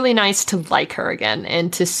was really nice to like her again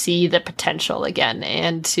and to see the potential again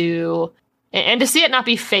and to see it not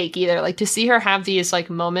be fake either. Like to see her have these like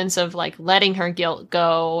moments of like letting her guilt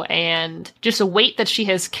go and just a weight that she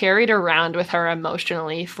has carried around with her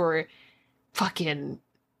emotionally for fucking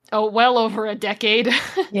well over a decade.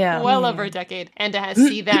 Yeah. Over a decade. And to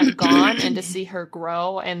see that gone and to see her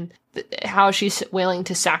grow and how she's willing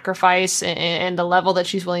to sacrifice and the level that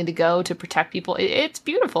she's willing to go to protect people. It's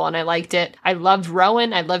beautiful. And I liked it. I loved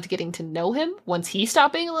Rowan. I loved getting to know him once he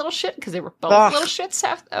stopped being a little shit because they were both little shits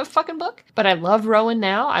half a fucking book. But I love Rowan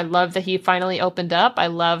now. I love that he finally opened up. I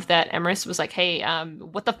love that Emrys was like, hey,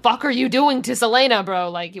 what the fuck are you doing to Celaena, bro?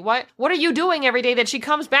 Like, what are you doing every day that she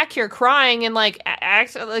comes back here crying and like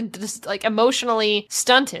acts just like emotionally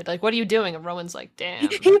stunted? Like, what are you doing? And Rowan's like, damn.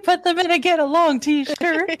 He put them in a get along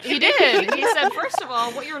t-shirt. He did. He said, first of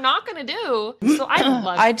all, what you're not going to do. So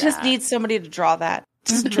I just need somebody to draw that.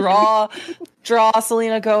 Just draw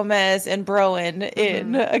Selena Gomez and Broen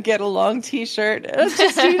in a get along t-shirt. It's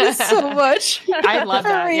just do this so much. I love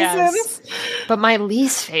that. Yes. But my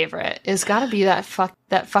least favorite is got to be that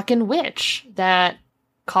fucking witch that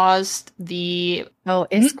caused the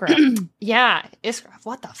Iskra. Yeah, Iskra.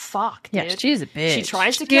 What the fuck, dude? Yeah, she's a bitch. She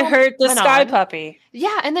tries to kill. She hurt the sky puppy.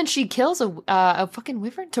 Yeah, and then she kills a fucking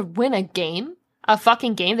wyvern to win a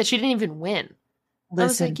fucking game that she didn't even win.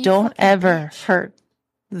 Listen, don't ever hurt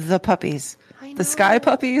the puppies. I The sky know.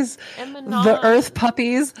 puppies, And the earth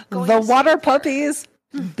puppies, Going the to water save her. puppies.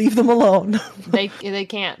 Leave them alone. They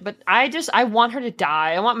can't. But I want her to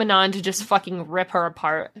die. I want Manon to just fucking rip her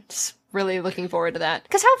apart. Just really looking forward to that.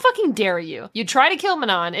 Because how fucking dare you? You try to kill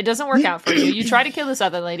Manon, it doesn't work out for you. You try to kill this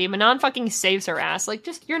other lady, Manon fucking saves her ass. Like,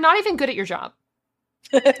 just you're not even good at your job.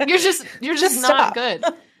 You're just not stop. good.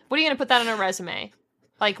 What are you gonna put that on a resume?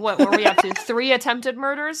 Like, what were we up to? 3 attempted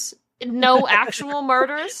murders? No actual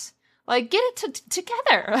murders? Like, get it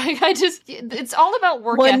together. Like, it's all about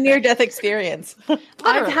work ethic. One near-death experience.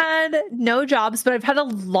 I've had no jobs, but I've had a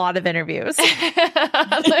lot of interviews.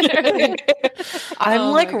 Literally.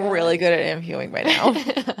 I'm really good at interviewing right now.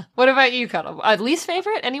 What about you, Cuddle? Least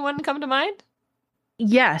favorite? Anyone come to mind?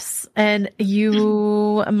 Yes, and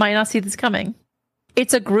you might not see this coming.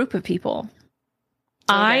 It's a group of people.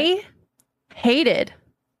 Okay.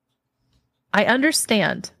 I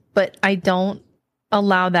understand, but I don't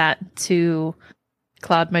allow that to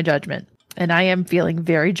cloud my judgment. And I am feeling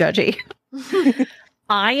very judgy.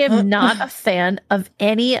 I am not a fan of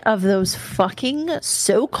any of those fucking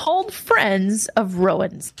so-called friends of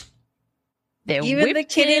Rowan's. Even the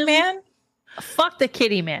kitty man? Fuck the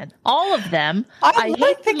kitty man. All of them. I hate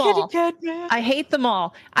like the them all. kitty man. I hate them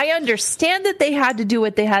all. I understand that they had to do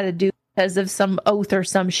what they had to do because of some oath or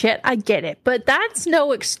some shit. I get it. But that's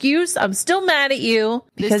no excuse. I'm still mad at you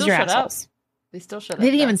because you're assholes. They still shut up. They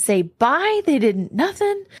didn't even say bye. They didn't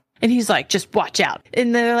nothing. And he's like, just watch out.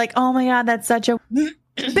 And they're like, oh my God, that's such a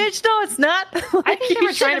bitch. No, it's not. I think they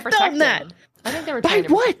were trying to protect them. I think they were trying By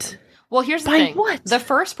to what? protect them. Well, here's the By thing. what? The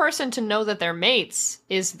first person to know that they're mates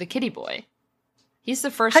is the kitty boy. He's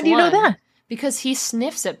the first How do you know one. that? Because he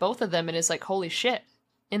sniffs at both of them and is like, holy shit.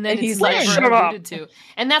 And then And he's he's like, never "Shut up." alluded to.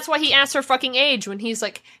 And that's why he asks her fucking age when he's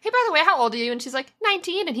like, hey, by the way, how old are you? And she's like,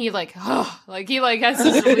 19. And he like, oh, like he like has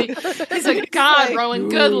this really, he's like, God, like, Rowan,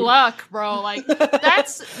 good luck, bro. Like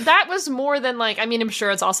that was more than like, I mean, I'm sure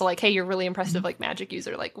it's also like, hey, you're really impressive, like magic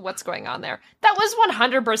user. Like what's going on there? That was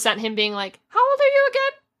 100% him being like, how old are you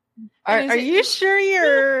again? Are you sure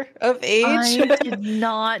you're of age? I did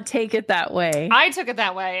not take it that way. I took it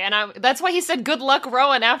that way, and that's why he said good luck,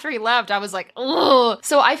 Rowan, after he left. I was like, ugh.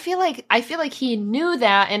 So I feel like he knew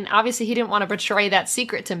that, and obviously he didn't want to betray that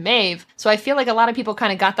secret to Maeve. So I feel like a lot of people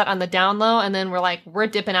kind of got that on the down low, and then we're like, we're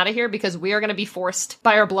dipping out of here because we are going to be forced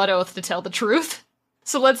by our blood oath to tell the truth.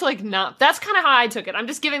 So let's like not. That's kind of how I took it. I'm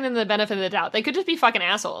just giving them the benefit of the doubt. They could just be fucking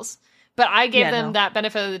assholes, but I gave them that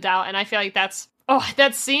benefit of the doubt, and I feel like that's. Oh,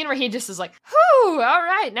 that scene where he just is like, whoo, all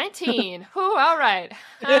right, 19. Whoo, all right.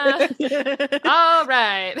 All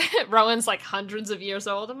right. Rowan's like hundreds of years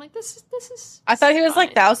old. I'm like, this is I thought he was fine.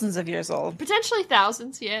 like thousands of years old. Potentially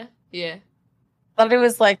thousands, yeah. Yeah. I thought he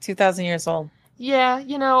was like 2,000 years old. Yeah,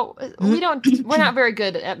 you know, we're not very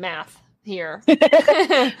good at math here.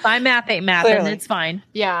 My math ain't math, and it's fine.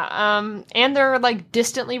 Yeah, and they're like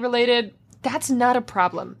distantly related. That's not a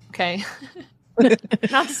problem, okay?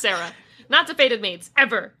 Not to Sarah. Not to fated mates,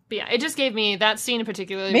 ever. But yeah, it just gave me that scene in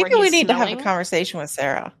particular. Maybe where we he's need to smelling. have a conversation with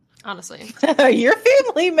Sarah. Honestly. Your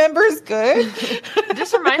family member's good. It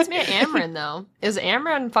just reminds me of Amryn, though. Is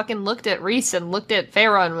Amryn fucking looked at Rhys and looked at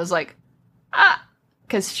Feyre and was like,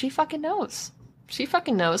 because she fucking knows. She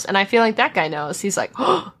fucking knows. And I feel like that guy knows. He's like,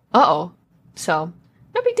 uh-oh. So,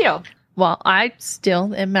 no big deal. Well, I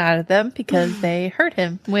still am mad at them because they hurt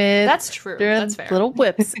him with That's true. their That's fair. little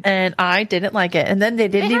whips, and I didn't like it. And then they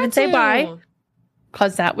didn't even say bye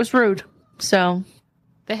because that was rude. So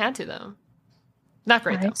They had to, though. Not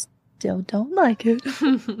great, I though. still don't like it.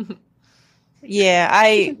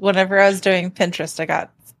 Yeah, whenever I was doing Pinterest, I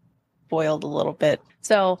got spoiled a little bit.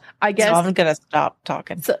 So I guess So I'm gonna stop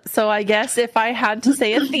talking. So I guess if I had to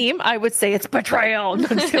say a theme, I would say it's betrayal. No,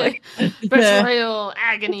 I'm just kidding. Betrayal,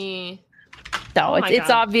 agony. No, Oh my it's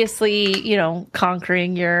God. obviously,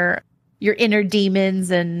 conquering your inner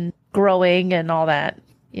demons and growing and all that,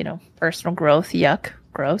 personal growth. Yuck.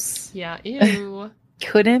 Gross. Yeah, ew.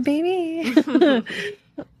 Couldn't be me.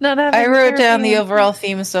 Not having I wrote down the therapy. overall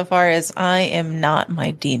theme so far is I am not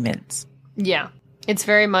my demons. Yeah. It's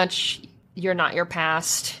very much, you're not your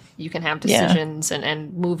past. You can have decisions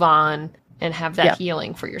and move on and have that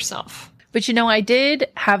healing for yourself. But I did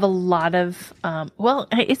have a lot of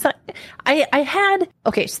it's not, I had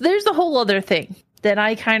so there's a whole other thing that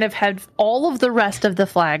I kind of had. All of the rest of the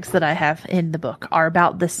flags that I have in the book are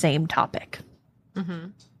about the same topic. Mm-hmm.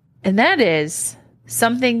 And that is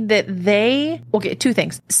something that two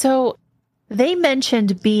things. So they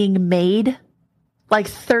mentioned being made like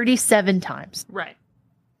 37 times. Right.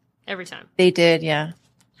 Every time. They did, yeah.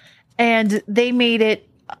 And they made it,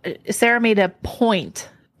 Sarah made a point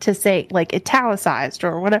to say like italicized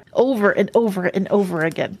or whatever over and over and over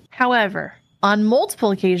again. However, on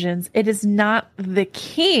multiple occasions, it is not the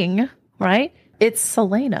king, right? It's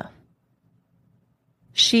Selena.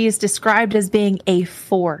 She is described as being a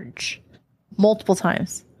forge multiple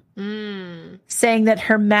times, saying that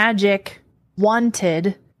her magic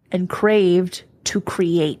wanted and craved to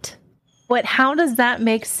create. But how does that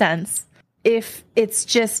make sense? If it's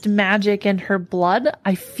just magic in her blood,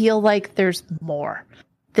 I feel like there's more.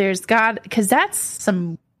 There's God, because that's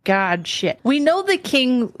some God shit. We know the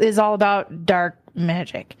king is all about dark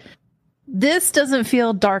magic. This doesn't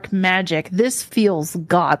feel dark magic. This feels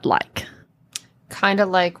godlike. Kind of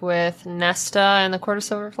like with Nesta and the Court of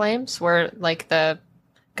Silver Flames, where like the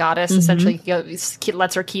goddess essentially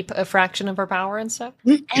lets her keep a fraction of her power and stuff.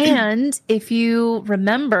 And if you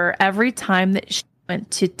remember, every time that she went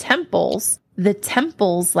to temples, the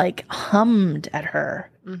temples like hummed at her,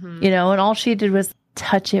 you know, and all she did was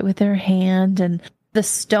touch it with her hand and the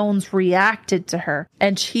stones reacted to her.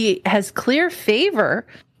 And she has clear favor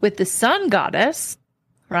with the sun goddess,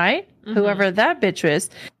 right? Whoever that bitch was.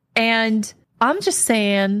 And I'm just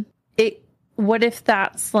saying, what if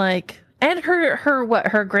that's like, and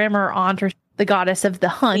her grandma aunt, or the goddess of the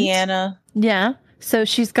hunt. Deanna. Yeah. So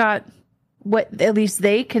she's got what at least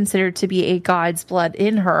they consider to be a god's blood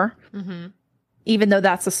in her. Even though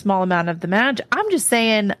that's a small amount of the magic. I'm just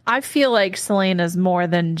saying, I feel like Selena's more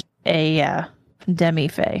than a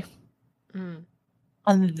demi-fae.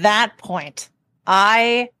 On that point,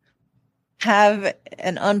 I have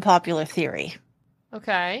an unpopular theory.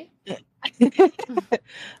 Okay.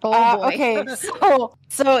 Okay,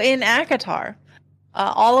 so in ACOTAR,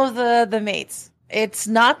 all of the mates, it's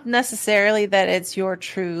not necessarily that it's your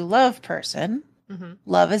true love person.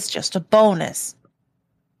 Love is just a bonus.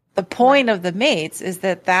 The point of the mates is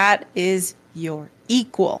that is your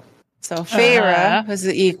equal. So Feyre was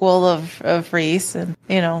the equal of Rhys, and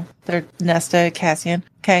you know, they're Nesta, Cassian.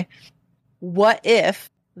 Okay, what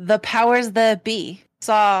if the powers that be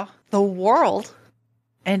saw the world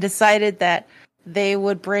and decided that they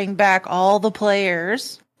would bring back all the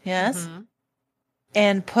players, yes,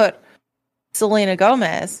 and put Selena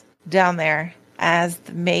Gomez down there as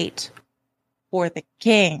the mate for the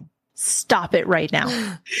king? Stop it right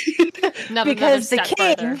now. Because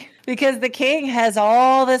the king has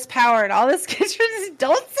all this power and all this control.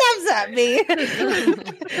 Don't thumbs at me.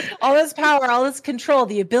 All this power, all this control,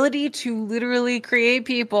 the ability to literally create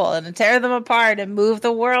people and tear them apart and move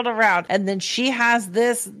the world around. And then she has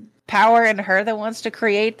this power in her that wants to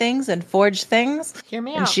create things and forge things. Hear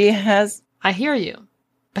me and out. She has. I hear you,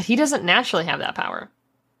 but he doesn't naturally have that power.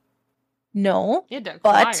 No, But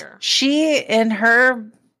but she in her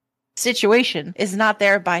situation is not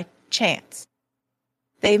there by chance.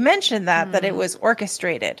 They mentioned that it was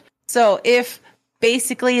orchestrated. So if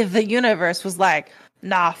basically the universe was like,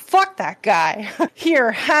 nah, fuck that guy.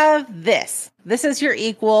 Here, have this. This is your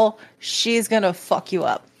equal. She's gonna fuck you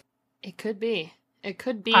up. It could be. It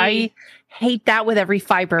could be. I hate that with every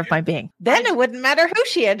fiber of my being. Then it wouldn't matter who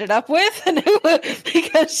she ended up with, and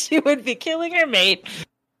because she would be killing her mate.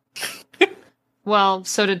 Well,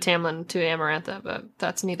 so did Tamlin to Amarantha, but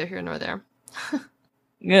that's neither here nor there.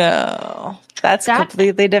 No, that's a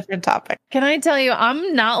completely different topic. Can I tell you,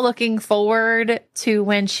 I'm not looking forward to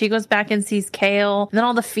when she goes back and sees Kale, and then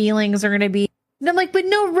all the feelings are going to be, and I'm like, but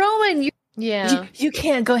no, Rowan, you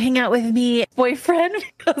can't go hang out with me, boyfriend,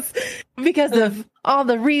 because of all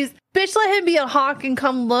the reasons. Bitch, let him be a hawk and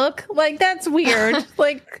come look. Like, that's weird.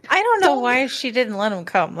 Like, I don't know why she didn't let him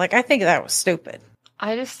come. Like, I think that was stupid.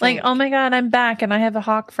 I just think, like, oh my god, I'm back and I have a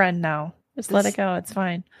hawk friend now. Just let it go. It's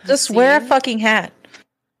fine. Just wear a fucking hat.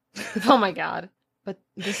 Oh my god. But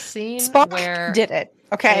the scene Spock where did it.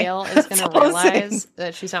 Okay. Kale is going to realize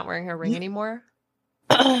that she's not wearing her ring anymore.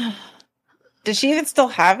 Does she even still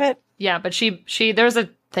have it? Yeah, but she there's a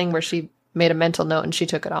thing where she made a mental note and she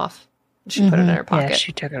took it off. She put it in her pocket. Yeah,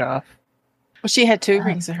 she took it off. Well, she had two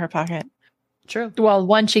rings in her pocket. True. Well,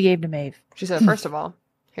 one she gave to Maeve. She said, first of all,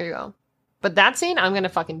 here you go. But that scene, I'm going to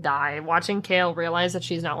fucking die. Watching Kale realize that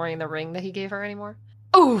she's not wearing the ring that he gave her anymore.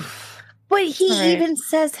 Oof. But he even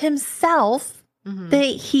says himself that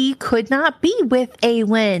he could not be with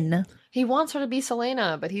Aelin. He wants her to be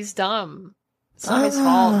Selena, but he's dumb. It's not his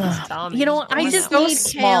fault. He's dumb. You know, I just need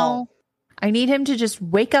Kale. I need him to just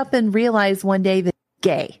wake up and realize one day that he's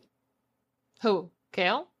gay. Who?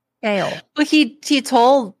 Kale? Kale. Well, he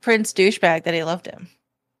told Prince Douchebag that he loved him.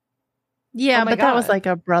 Yeah, Oh my but that was God. like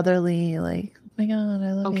a brotherly, like, oh my god,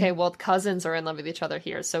 I love you. Okay, well, cousins are in love with each other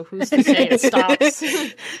here, so who's to say it stops?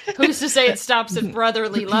 Who's to say it stops at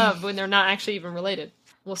brotherly love when they're not actually even related?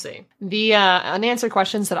 We'll see. The unanswered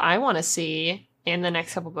questions that I want to see in the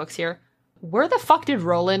next couple books here. Where the fuck did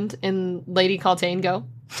Roland and Lady Caltaine go?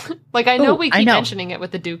 Like, I know we keep mentioning it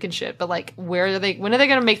with the Duke and shit, but like, when are they going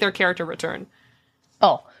to make their character return?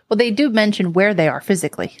 Oh, well, they do mention where they are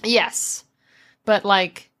physically. Yes. But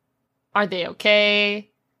like, are they okay?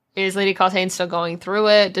 Is Lady Caltaine still going through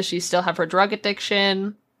it? Does she still have her drug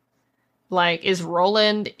addiction? Like, is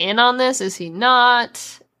Roland in on this? Is he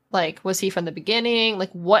not? Like, was he from the beginning?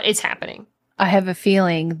 Like, what is happening? I have a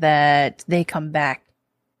feeling that they come back.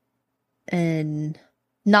 And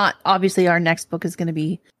not obviously our next book is going to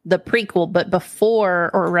be the prequel, but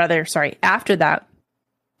after that,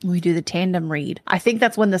 we do the tandem read. I think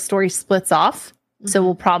that's when the story splits off. Mm-hmm. So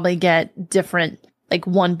we'll probably get different, like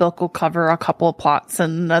one book will cover a couple of plots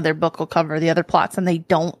and another book will cover the other plots, and they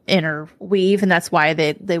don't interweave. And that's why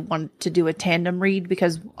they want to do a tandem read,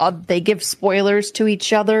 because they give spoilers to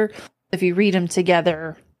each other. If you read them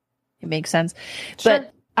together, it makes sense. Sure.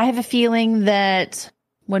 But I have a feeling that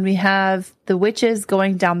when we have the witches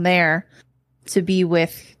going down there to be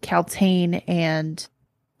with Caltaine and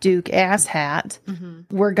Duke Asshat,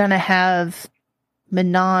 we're going to have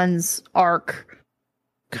Manon's arc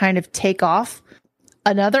kind of take off.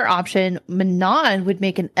 Another option, Manon would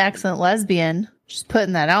make an excellent lesbian. Just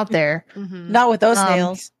putting that out there. Mm-hmm. Not with those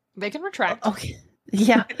nails. They can retract. Okay.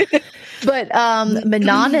 Yeah. But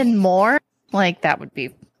Manon and more, like that would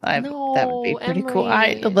be that would be pretty cool.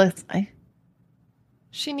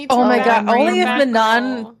 She needs. Oh my god! Only if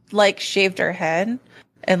Manon like shaved her head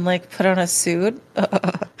and like put on a suit.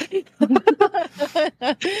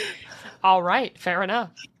 All right, fair enough.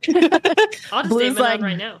 I'll just Blue's like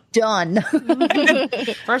right now. Done.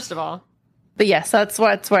 First of all, but yes, that's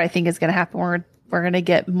what I think is going to happen. We're going to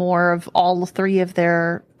get more of all three of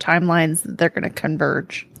their timelines. They're going to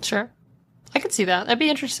converge. Sure, I could see that. That'd be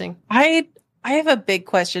interesting. I have a big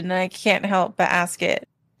question and I can't help but ask it.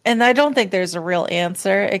 And I don't think there's a real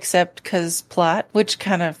answer except because plot, which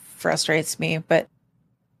kind of frustrates me. But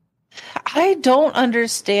I don't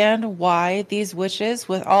understand why these witches,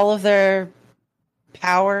 with all of their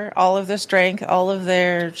power, all of their strength, all of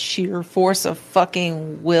their sheer force of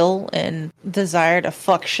fucking will and desire to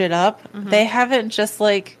fuck shit up, they haven't just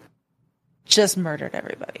murdered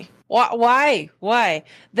everybody. Why?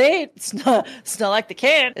 It's not like they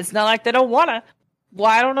can't. It's not like they don't want to. Well,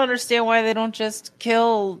 I don't understand why they don't just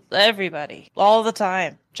kill everybody all the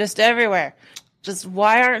time, just everywhere. Just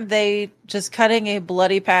why aren't they just cutting a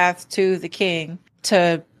bloody path to the king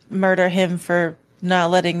to murder him for not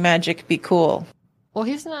letting magic be cool? Well,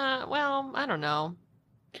 he's not. Well, I don't know.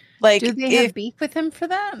 Like, do they have beef with him for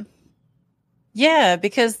that? Yeah,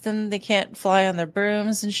 because then they can't fly on their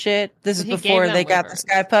brooms and shit. This is before they got the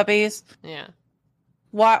sky puppies. Yeah.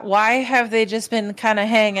 Why have they just been kind of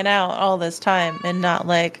hanging out all this time and not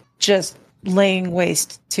like just laying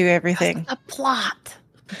waste to everything? A plot.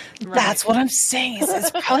 Right. That's what I'm saying.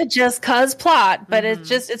 It's probably just cause plot, but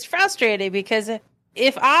it's frustrating because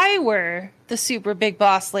if I were the super big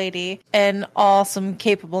boss lady and awesome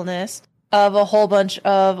capableness of a whole bunch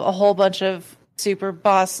of super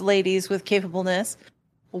boss ladies with capableness,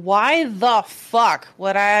 why the fuck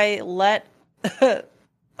would I let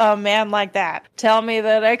a man like that tell me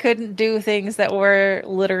that I couldn't do things that were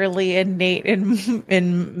literally innate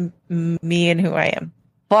in me and who I am?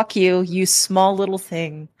 Fuck you, you small little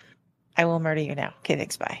thing. I will murder you now. Okay,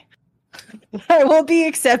 thanks, bye. I will be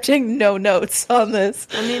accepting no notes on this.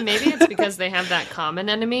 I mean, maybe it's because they have that common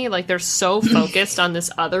enemy. Like, they're so focused on this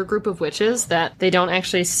other group of witches that they don't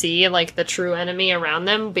actually see, like, the true enemy around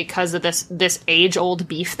them because of this age-old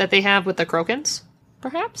beef that they have with the Krokans,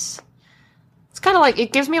 perhaps? It's kind of like,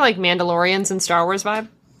 it gives me, like, Mandalorians and Star Wars vibe.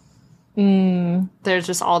 There's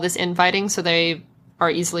just all this infighting, so they are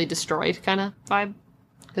easily destroyed kind of vibe.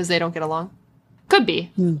 Because they don't get along. Could be.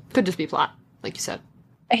 Could just be plot, like you said.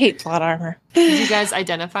 I hate plot armor. Did you guys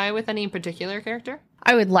identify with any particular character?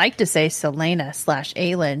 I would like to say Selena /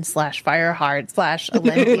 Aelin / Fireheart /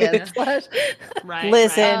 Olympia. Right.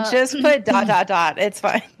 Listen, just put ... It's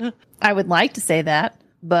fine. I would like to say that,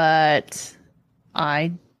 but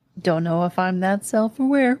I don't know if I'm that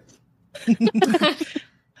self-aware.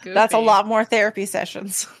 That's a lot more therapy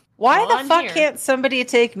sessions. Why the fuck can't somebody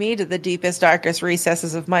take me to the deepest, darkest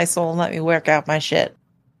recesses of my soul and let me work out my shit?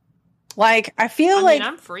 Like, I mean,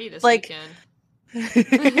 I'm free this weekend.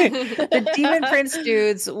 The Demon Prince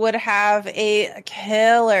dudes would have a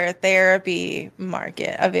killer therapy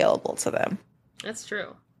market available to them. That's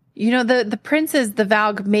true. You know, the princes, the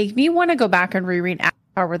Valg, make me want to go back and reread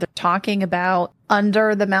Avatar, where they're talking about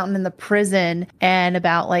under the mountain in the prison and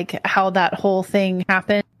about like how that whole thing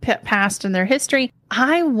happened past in their history.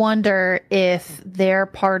 I wonder if they're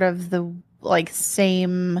part of the like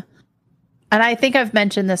same And I think I've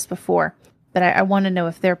mentioned this before, but I want to know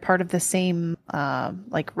if they're part of the same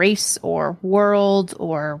like race or world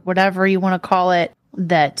or whatever you want to call it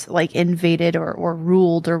that like invaded or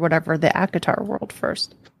ruled or whatever the Akatar world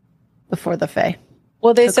first before the Fae.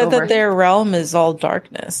 Well, they took said over. that their realm is all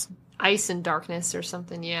darkness. Ice and darkness or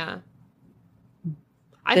something, yeah.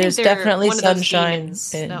 There's think they're definitely one of those sunshine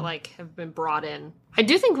demons in- that like have been brought in. I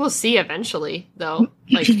do think we'll see eventually, though,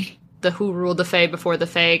 like the who ruled the Fae before the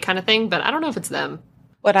Fae kind of thing, but I don't know if it's them.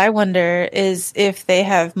 What I wonder is if they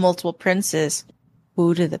have multiple princes,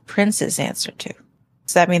 who do the princes answer to?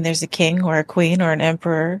 Does that mean there's a king or a queen or an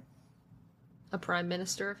emperor? A prime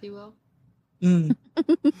minister, if you will. Mm.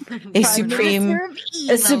 Prime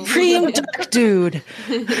A supreme dark dude.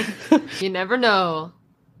 You never know.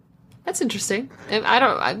 That's interesting.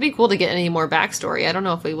 It'd be cool to get any more backstory. I don't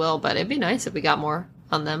know if we will, but it'd be nice if we got more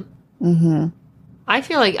on them. Mm-hmm. I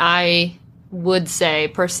feel like I would say,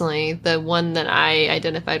 personally, the one that I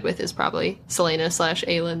identified with is probably Selena /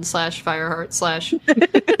 Aelin / Fireheart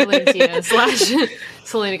 / Valentia /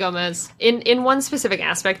 Selena Gomez. In one specific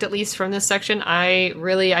aspect, at least from this section, I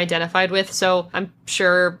really identified with. So I'm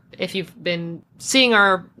sure if you've been seeing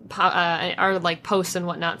our like posts and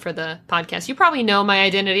whatnot for the podcast, you probably know my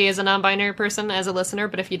identity as a non-binary person as a listener,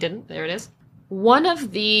 but if you didn't, there it is. One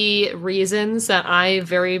of the reasons that I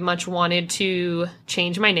very much wanted to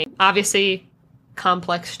change my name, obviously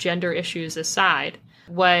complex gender issues aside,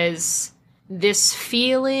 was this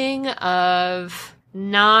feeling of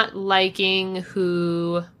not liking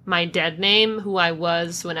who my dead name, who I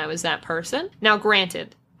was when I was that person. Now,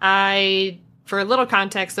 granted, for a little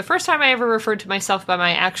context, the first time I ever referred to myself by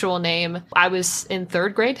my actual name, I was in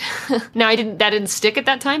 3rd grade. Now, that didn't stick at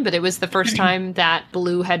that time, but it was the first time that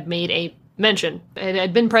Blue had made a mention. It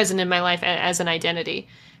had been present in my life as an identity.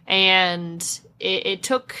 And it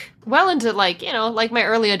took well into like my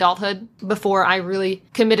early adulthood before I really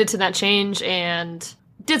committed to that change and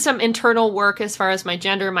did some internal work as far as my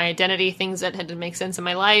gender, my identity, things that had to make sense in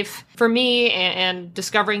my life for me and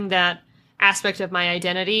discovering that aspect of my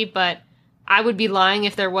identity. But I would be lying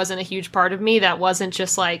if there wasn't a huge part of me that wasn't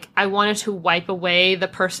just like, I wanted to wipe away the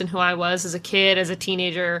person who I was as a kid, as a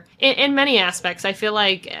teenager. In many aspects, I feel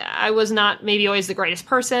like I was not maybe always the greatest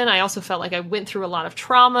person. I also felt like I went through a lot of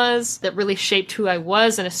traumas that really shaped who I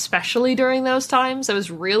was, and especially during those times, it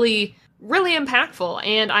was really, really impactful.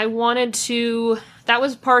 And I wanted to, that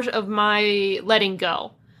was part of my letting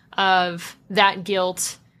go of that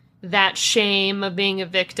guilt, that shame of being a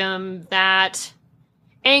victim, that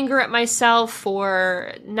anger at myself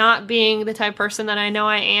for not being the type of person that I know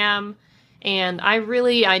I am. And I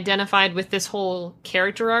really identified with this whole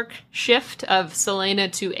character arc shift of Selena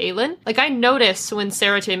to Aelin. Like, I notice when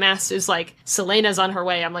Sarah J. Maas is like, Selena's on her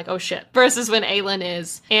way, I'm like, oh shit. Versus when Aelin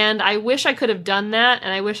is. And I wish I could have done that,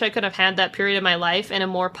 and I wish I could have had that period of my life in a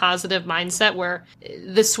more positive mindset where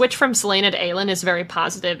the switch from Selena to Aelin is very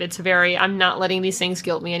positive. It's very, I'm not letting these things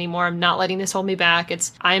guilt me anymore. I'm not letting this hold me back.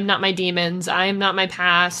 It's, I am not my demons. I am not my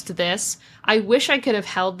past. This. I wish I could have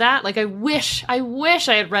held that. Like, I wish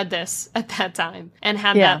I had read this at that time and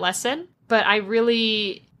had that lesson. But I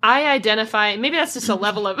identify, maybe that's just a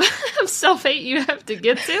level of self-hate you have to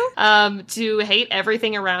get to hate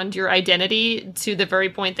everything around your identity to the very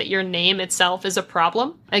point that your name itself is a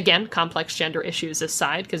problem. Again, complex gender issues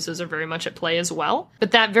aside, because those are very much at play as well.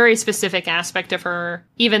 But that very specific aspect of her,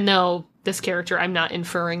 even though this character, I'm not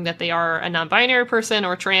inferring that they are a non-binary person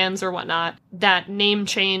or trans or whatnot, that name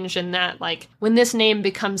change and that, like, when this name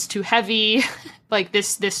becomes too heavy, like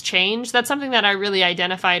this change, that's something that I really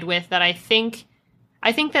identified with, that I think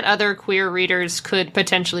that other queer readers could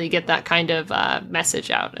potentially get that kind of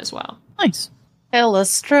message out as well. Nice. Hella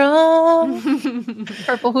strong.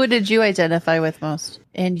 Purple, who did you identify with most?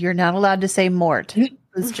 And you're not allowed to say Mort.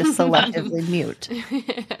 It's just selectively mute.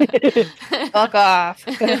 Fuck off.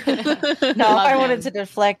 No, if I wanted to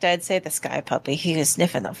deflect, I'd say the sky puppy. He was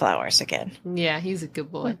sniffing the flowers again. Yeah, he's a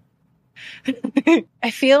good boy.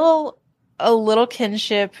 I feel a little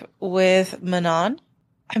kinship with Manon.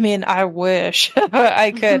 I mean, I wish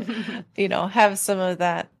I could, have some of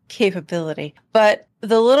that capability. But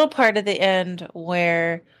the little part at the end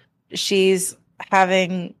where she's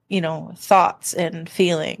having, thoughts and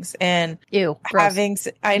feelings and having,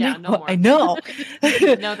 I know, No,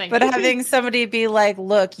 thank but you. having somebody be like,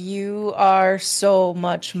 look, you are so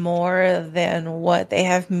much more than what they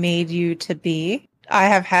have made you to be. I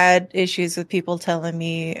have had issues with people telling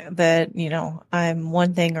me that, I'm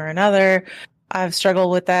one thing or another. I've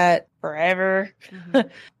struggled with that forever,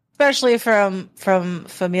 especially from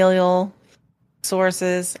familial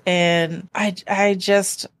sources. And I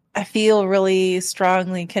feel really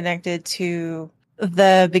strongly connected to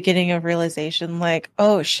the beginning of realization, like,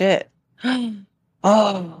 oh shit.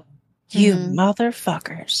 Oh, you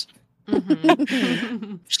motherfuckers.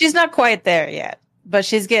 Mm-hmm. She's not quite there yet, but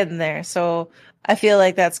she's getting there. So I feel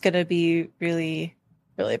like that's going to be really,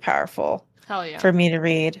 really powerful Hell yeah. for me to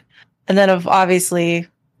read. And then obviously,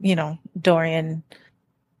 Dorian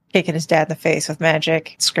kicking his dad in the face with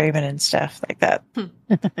magic, screaming and stuff like that.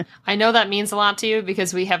 I know that means a lot to you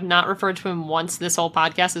because we have not referred to him once this whole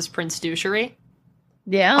podcast as Prince Douchery.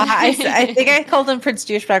 Yeah. I think I called him Prince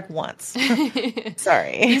Douchebag once.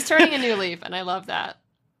 Sorry. He's turning a new leaf, and I love that.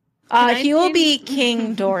 He will be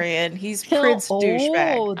King Dorian. He's Prince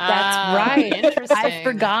Douchebag. Oh, that's right. Interesting. I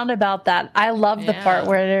forgot about that. I love the part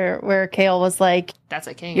where Kale was like, "That's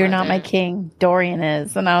a king. You're right not there. my king. Dorian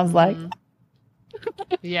is." And I was like,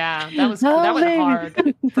 yeah, that went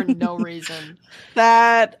hard for no reason.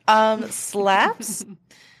 That slaps.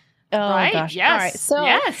 Oh right? gosh. Yes. All right. So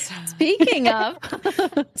yes.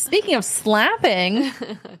 speaking of slapping,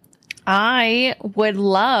 I would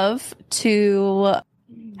love to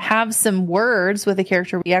have some words with a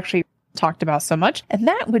character we actually talked about so much, and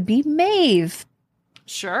that would be Maeve.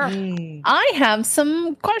 Sure. I have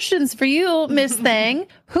some questions for you, Miss Thang.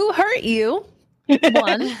 Who hurt you?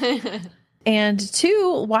 One. And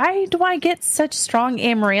two, why do I get such strong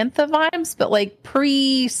Amarantha vibes, but like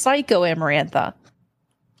pre-Psycho Amarantha?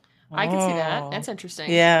 I can see that. That's interesting.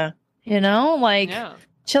 Yeah.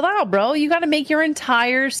 Chill out, bro. You got to make your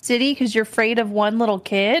entire city because you're afraid of one little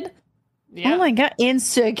kid? Yeah. Oh my God.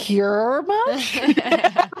 Insecure much?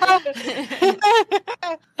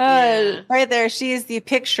 Right there. She is the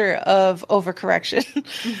picture of overcorrection.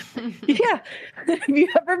 Yeah. Have you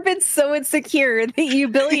ever been so insecure that you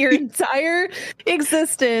built your entire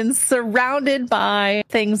existence surrounded by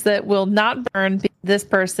things that will not burn? This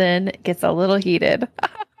person gets a little heated.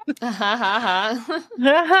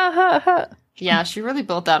 Yeah, she really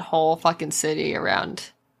built that whole fucking city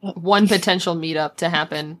around one potential meetup to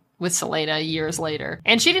happen with Selena years later.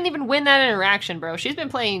 And she didn't even win that interaction, bro. She's been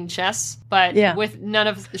playing chess, but with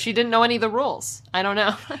she didn't know any of the rules. I don't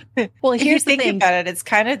know. Well, If you think about it, it's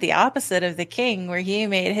kind of the opposite of the king, where he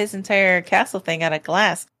made his entire castle thing out of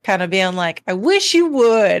glass, kind of being like, I wish you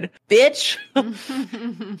would, bitch.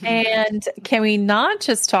 And can we not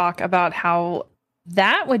just talk about how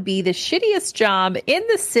that would be the shittiest job in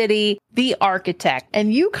the city, the architect.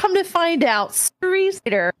 And you come to find out stories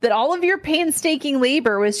later that all of your painstaking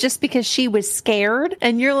labor was just because she was scared.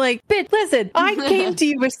 And you're like, bitch, listen, I came to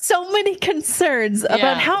you with so many concerns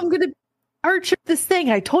about how I'm going to archer this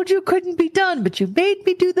thing. I told you it couldn't be done, but you made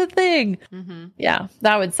me do the thing. Mm-hmm. Yeah,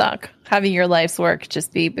 that would suck. Having your life's work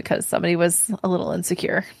just be because somebody was a little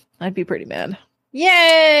insecure. I'd be pretty mad.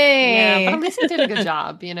 Yay! Yeah, but at least it did a good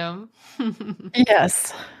job,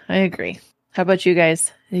 Yes, I agree. How about you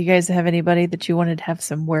guys? Do you guys have anybody that you wanted to have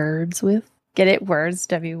some words with? Get it? Words.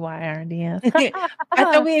 WYRDS. I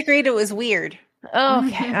thought we agreed it was weird.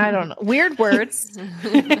 Okay, I don't know. Weird words.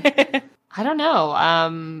 I don't know.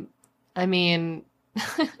 I mean,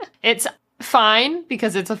 it's fine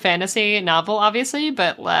because it's a fantasy novel, obviously,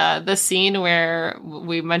 but the scene where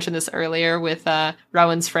we mentioned this earlier with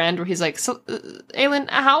Rowan's friend, where he's like, so, Aelin,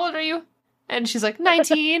 how old are you? And she's like,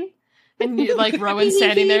 19. And Rowan's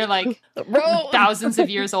standing there like thousands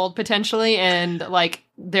of years old potentially, and like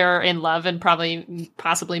they're in love and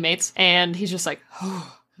possibly mates, and he's just like,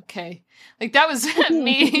 oh, okay. Like that was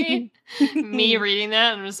me reading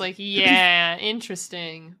that and was like, yeah,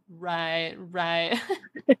 interesting. Right.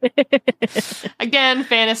 Again,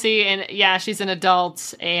 fantasy, and yeah, she's an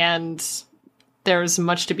adult, and there's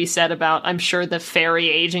much to be said about, I'm sure the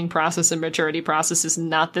fairy aging process and maturity process is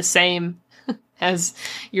not the same as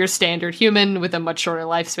your standard human with a much shorter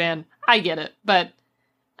lifespan. I get it, but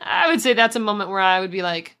I would say that's a moment where I would be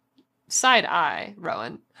like, side eye,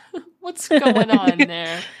 Rowan. What's going on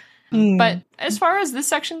there? But as far as this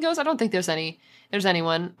section goes, I don't think there's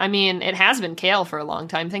anyone. I mean, it has been Kale for a long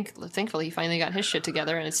time. Thankfully, he finally got his shit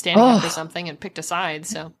together and is standing up for something and picked a side.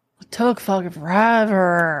 So it took fucking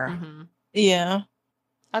forever. Mm-hmm. Yeah.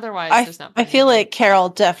 Otherwise, there's not. I feel like Carol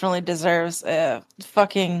definitely deserves a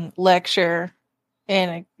fucking lecture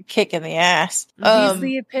and a kick in the ass. He's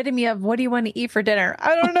the epitome of what do you want to eat for dinner?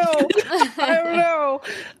 I don't know. I don't know.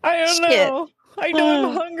 I know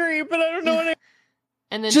I'm hungry, but I don't know what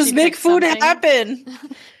And then just make food happen.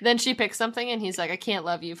 Then she picks something, and he's like, I can't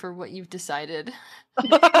love you for what you've decided.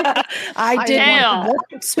 I did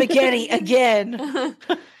want spaghetti again.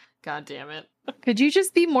 God damn it. Could you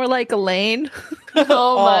just be more like Elaine?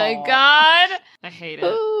 Oh my god. I hate it.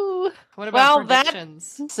 Ooh. What about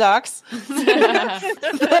predictions? That sucks.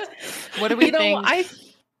 What do we think?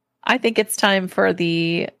 I think it's time for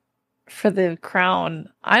the for the crown.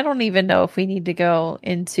 I don't even know if we need to go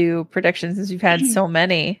into predictions since we've had so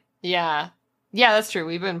many. Yeah. Yeah, that's true.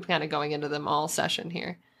 We've been kind of going into them all session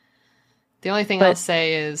here. The only thing I'll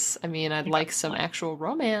say is, I mean, I'd like some actual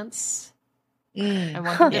romance. I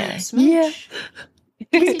want them to smooch.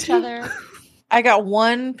 Kiss each other. I got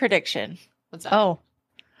one prediction. What's that? Oh.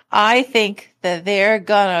 I think that they're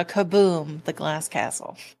gonna kaboom the glass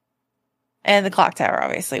castle. And the clock tower,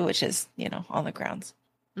 obviously, which is, on the grounds.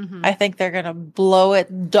 Mm-hmm. I think they're gonna blow it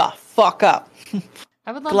the fuck up.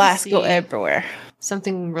 I would love glass to see go everywhere.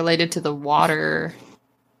 Something related to the water,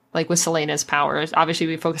 like with Selena's powers. Obviously,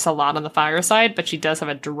 we focus a lot on the fire side, but she does have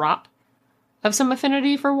a drop of some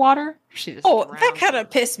affinity for water. That kind of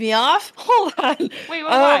pissed me off. Hold on. Wait,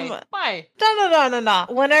 why? Why? No.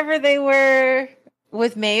 Whenever they were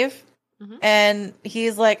with Maeve, and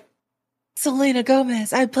he's like, Selena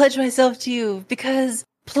Gomez, I pledge myself to you because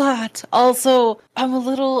plot. Also, I'm a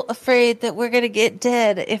little afraid that we're going to get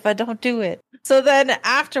dead if I don't do it. So then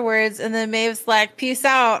afterwards, and then Maeve's like, peace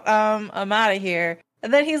out, I'm out of here.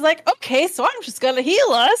 And then he's like, okay, so I'm just going to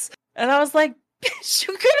heal us. And I was like, bitch,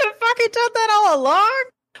 you could have fucking done that all along.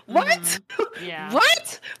 What? Yeah.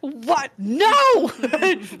 What? No!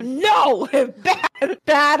 No!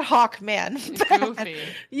 Bad Hawkman. Goofy.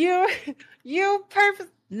 You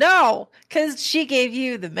perfect. No, because she gave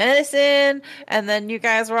you the medicine, and then you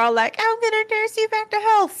guys were all like, I'm going to nurse you back to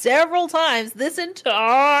health several times this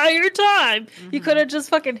entire time. You could have just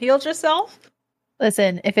fucking healed yourself.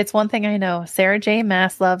 Listen, if it's one thing I know, Sarah J.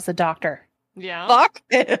 Maas loves a doctor. Yeah. Fuck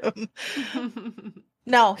him.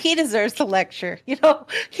 No, he deserves the lecture.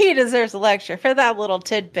 He deserves a lecture for that little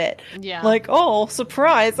tidbit. Yeah. Like, oh,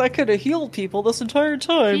 surprise, I could have healed people this entire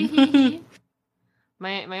time.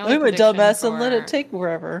 My only I'm a dumbass and let it take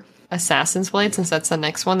wherever. Assassin's Blade, since that's the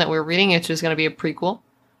next one that we're reading, which is going to be a prequel,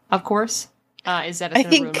 of course, is that it's going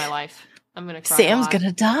to ruin my life. I'm going to cry. Sam's going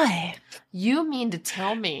to die. You mean to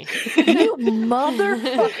tell me? You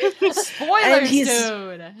motherfucker. Spoilers,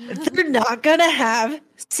 dude. They're not going to have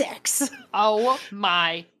sex. Oh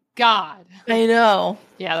my God. I know.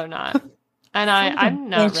 Yeah, they're not. And I'm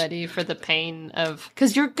not ready for the pain of...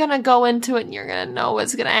 Because you're going to go into it and you're going to know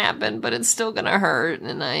what's going to happen, but it's still going to hurt,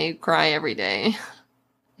 and I cry every day.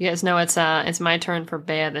 You guys know it's my turn for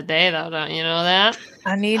Bay of the Day, though, don't you know that?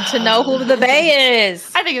 I need to know who the Bay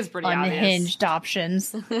is. I think it's pretty Unhinged obvious.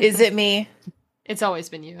 options. Is it me? It's always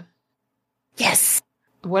been you. Yes.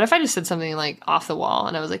 What if I just said something like off the wall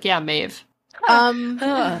and I was like, yeah, Maeve.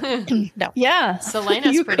 No. Yeah.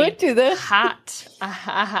 Selena's you pretty could do this. hot.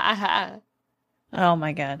 Oh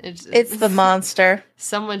my God. It's the monster.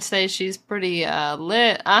 Some would say she's pretty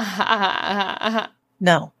lit.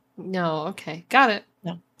 No. No, okay. Got it.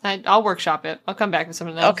 No. I'll workshop it. I'll come back with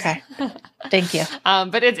something else. Okay. Thank you.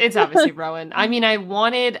 But it's obviously Rowan. I mean, I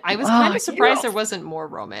was kind of surprised there wasn't more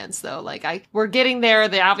romance, though. Like, we're getting there.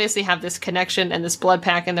 They obviously have this connection and this blood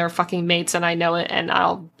pack, and they're fucking mates, and I know it, and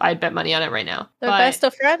I'd bet money on it right now. They're best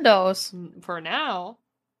of friendos. For now.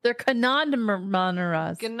 They're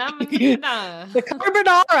canonmaras. The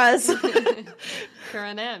carbonaras.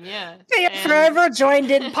 Karanem, yeah. They are forever joined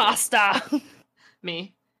in pasta.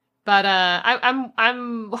 Me. But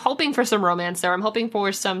I'm hoping for some romance there. I'm hoping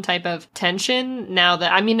for some type of tension now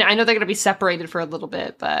that, I mean, I know they're going to be separated for a little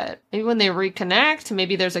bit, but maybe when they reconnect,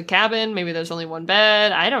 maybe there's a cabin, maybe there's only one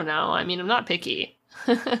bed. I don't know. I mean, I'm not picky.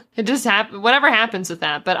 It just whatever happens with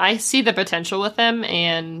that, but I see the potential with him,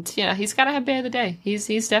 and yeah, he's got to have Bay of the Day. He's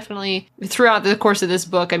definitely, throughout the course of this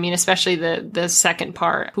book, I mean, especially the second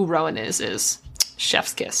part, who Rowan is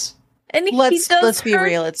chef's kiss. And let's be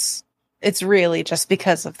real, it's really just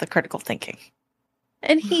because of the critical thinking.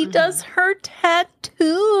 And he does her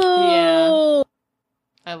tattoo. Yeah.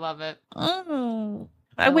 I love it. Oh.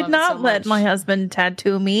 I would not let my husband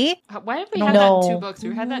tattoo me. Why have we had that in 2 books?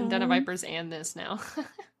 We've had that in Den of Vipers and this now.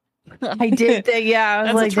 I did. I was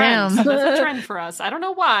That's like, a trend. damn. That's a trend for us. I don't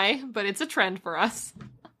know why, but it's a trend for us.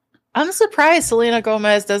 I'm surprised Selena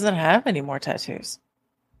Gomez doesn't have any more tattoos.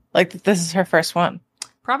 Like, this is her first one.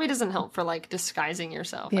 Probably doesn't help for, like, disguising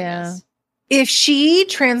yourself, Yeah. I guess. If she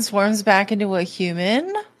transforms back into a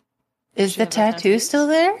human, is the tattoo still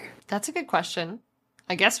there? That's a good question.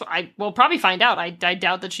 I guess we'll probably find out. I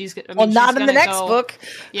doubt that she's... not in the next book.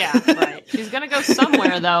 Yeah, right. She's going to go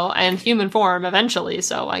somewhere, though, in human form eventually,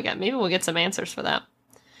 so maybe we'll get some answers for that.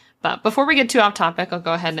 But before we get too off topic, I'll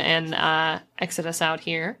go ahead and exit us out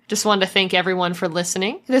here. Just wanted to thank everyone for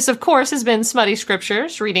listening. This, of course, has been Smutty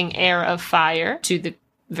Scriptures, reading Heir of Fire to the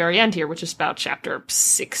very end here, which is about chapter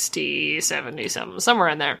 60, 70, somewhere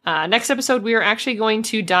in there. Next episode, we are actually going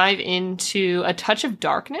to dive into A Touch of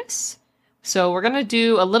Darkness, So we're going to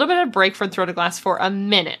do a little bit of break from Throne of Glass for a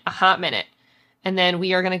minute, a hot minute. And then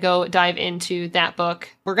we are going to go dive into that book.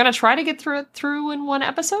 We're going to try to get through in one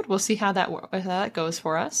episode. We'll see how that goes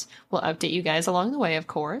for us. We'll update you guys along the way, of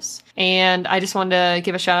course. And I just wanted to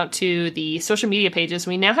give a shout out to the social media pages.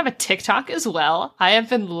 We now have a TikTok as well. I have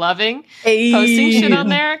been loving posting shit on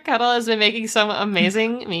there. Cuddle has been making some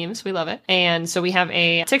amazing memes. We love it. And so we have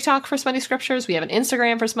a TikTok for Smutty Scriptures. We have an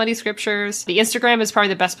Instagram for Smutty Scriptures. The Instagram is probably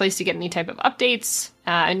the best place to get any type of updates.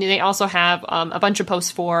 And they also have a bunch of posts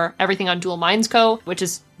for everything on Dual Minds Co., which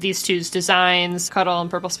is these two's designs. Cuddle and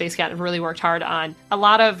Purple Space Cat have really worked hard on a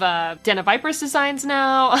lot of Den of Vipers designs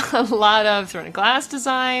now, a lot of Throne of Glass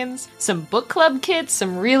designs, some book club kits,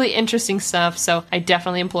 some really interesting stuff. So I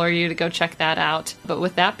definitely implore you to go check that out. But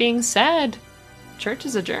with that being said, church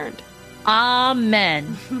is adjourned.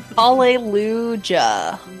 Amen.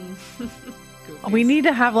 Hallelujah. We need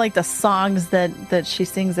to have like the songs that she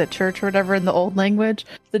sings at church or whatever in the old language.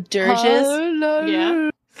 The dirges. Yeah.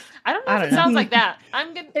 I don't know if it sounds like that. I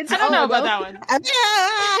don't know about that one.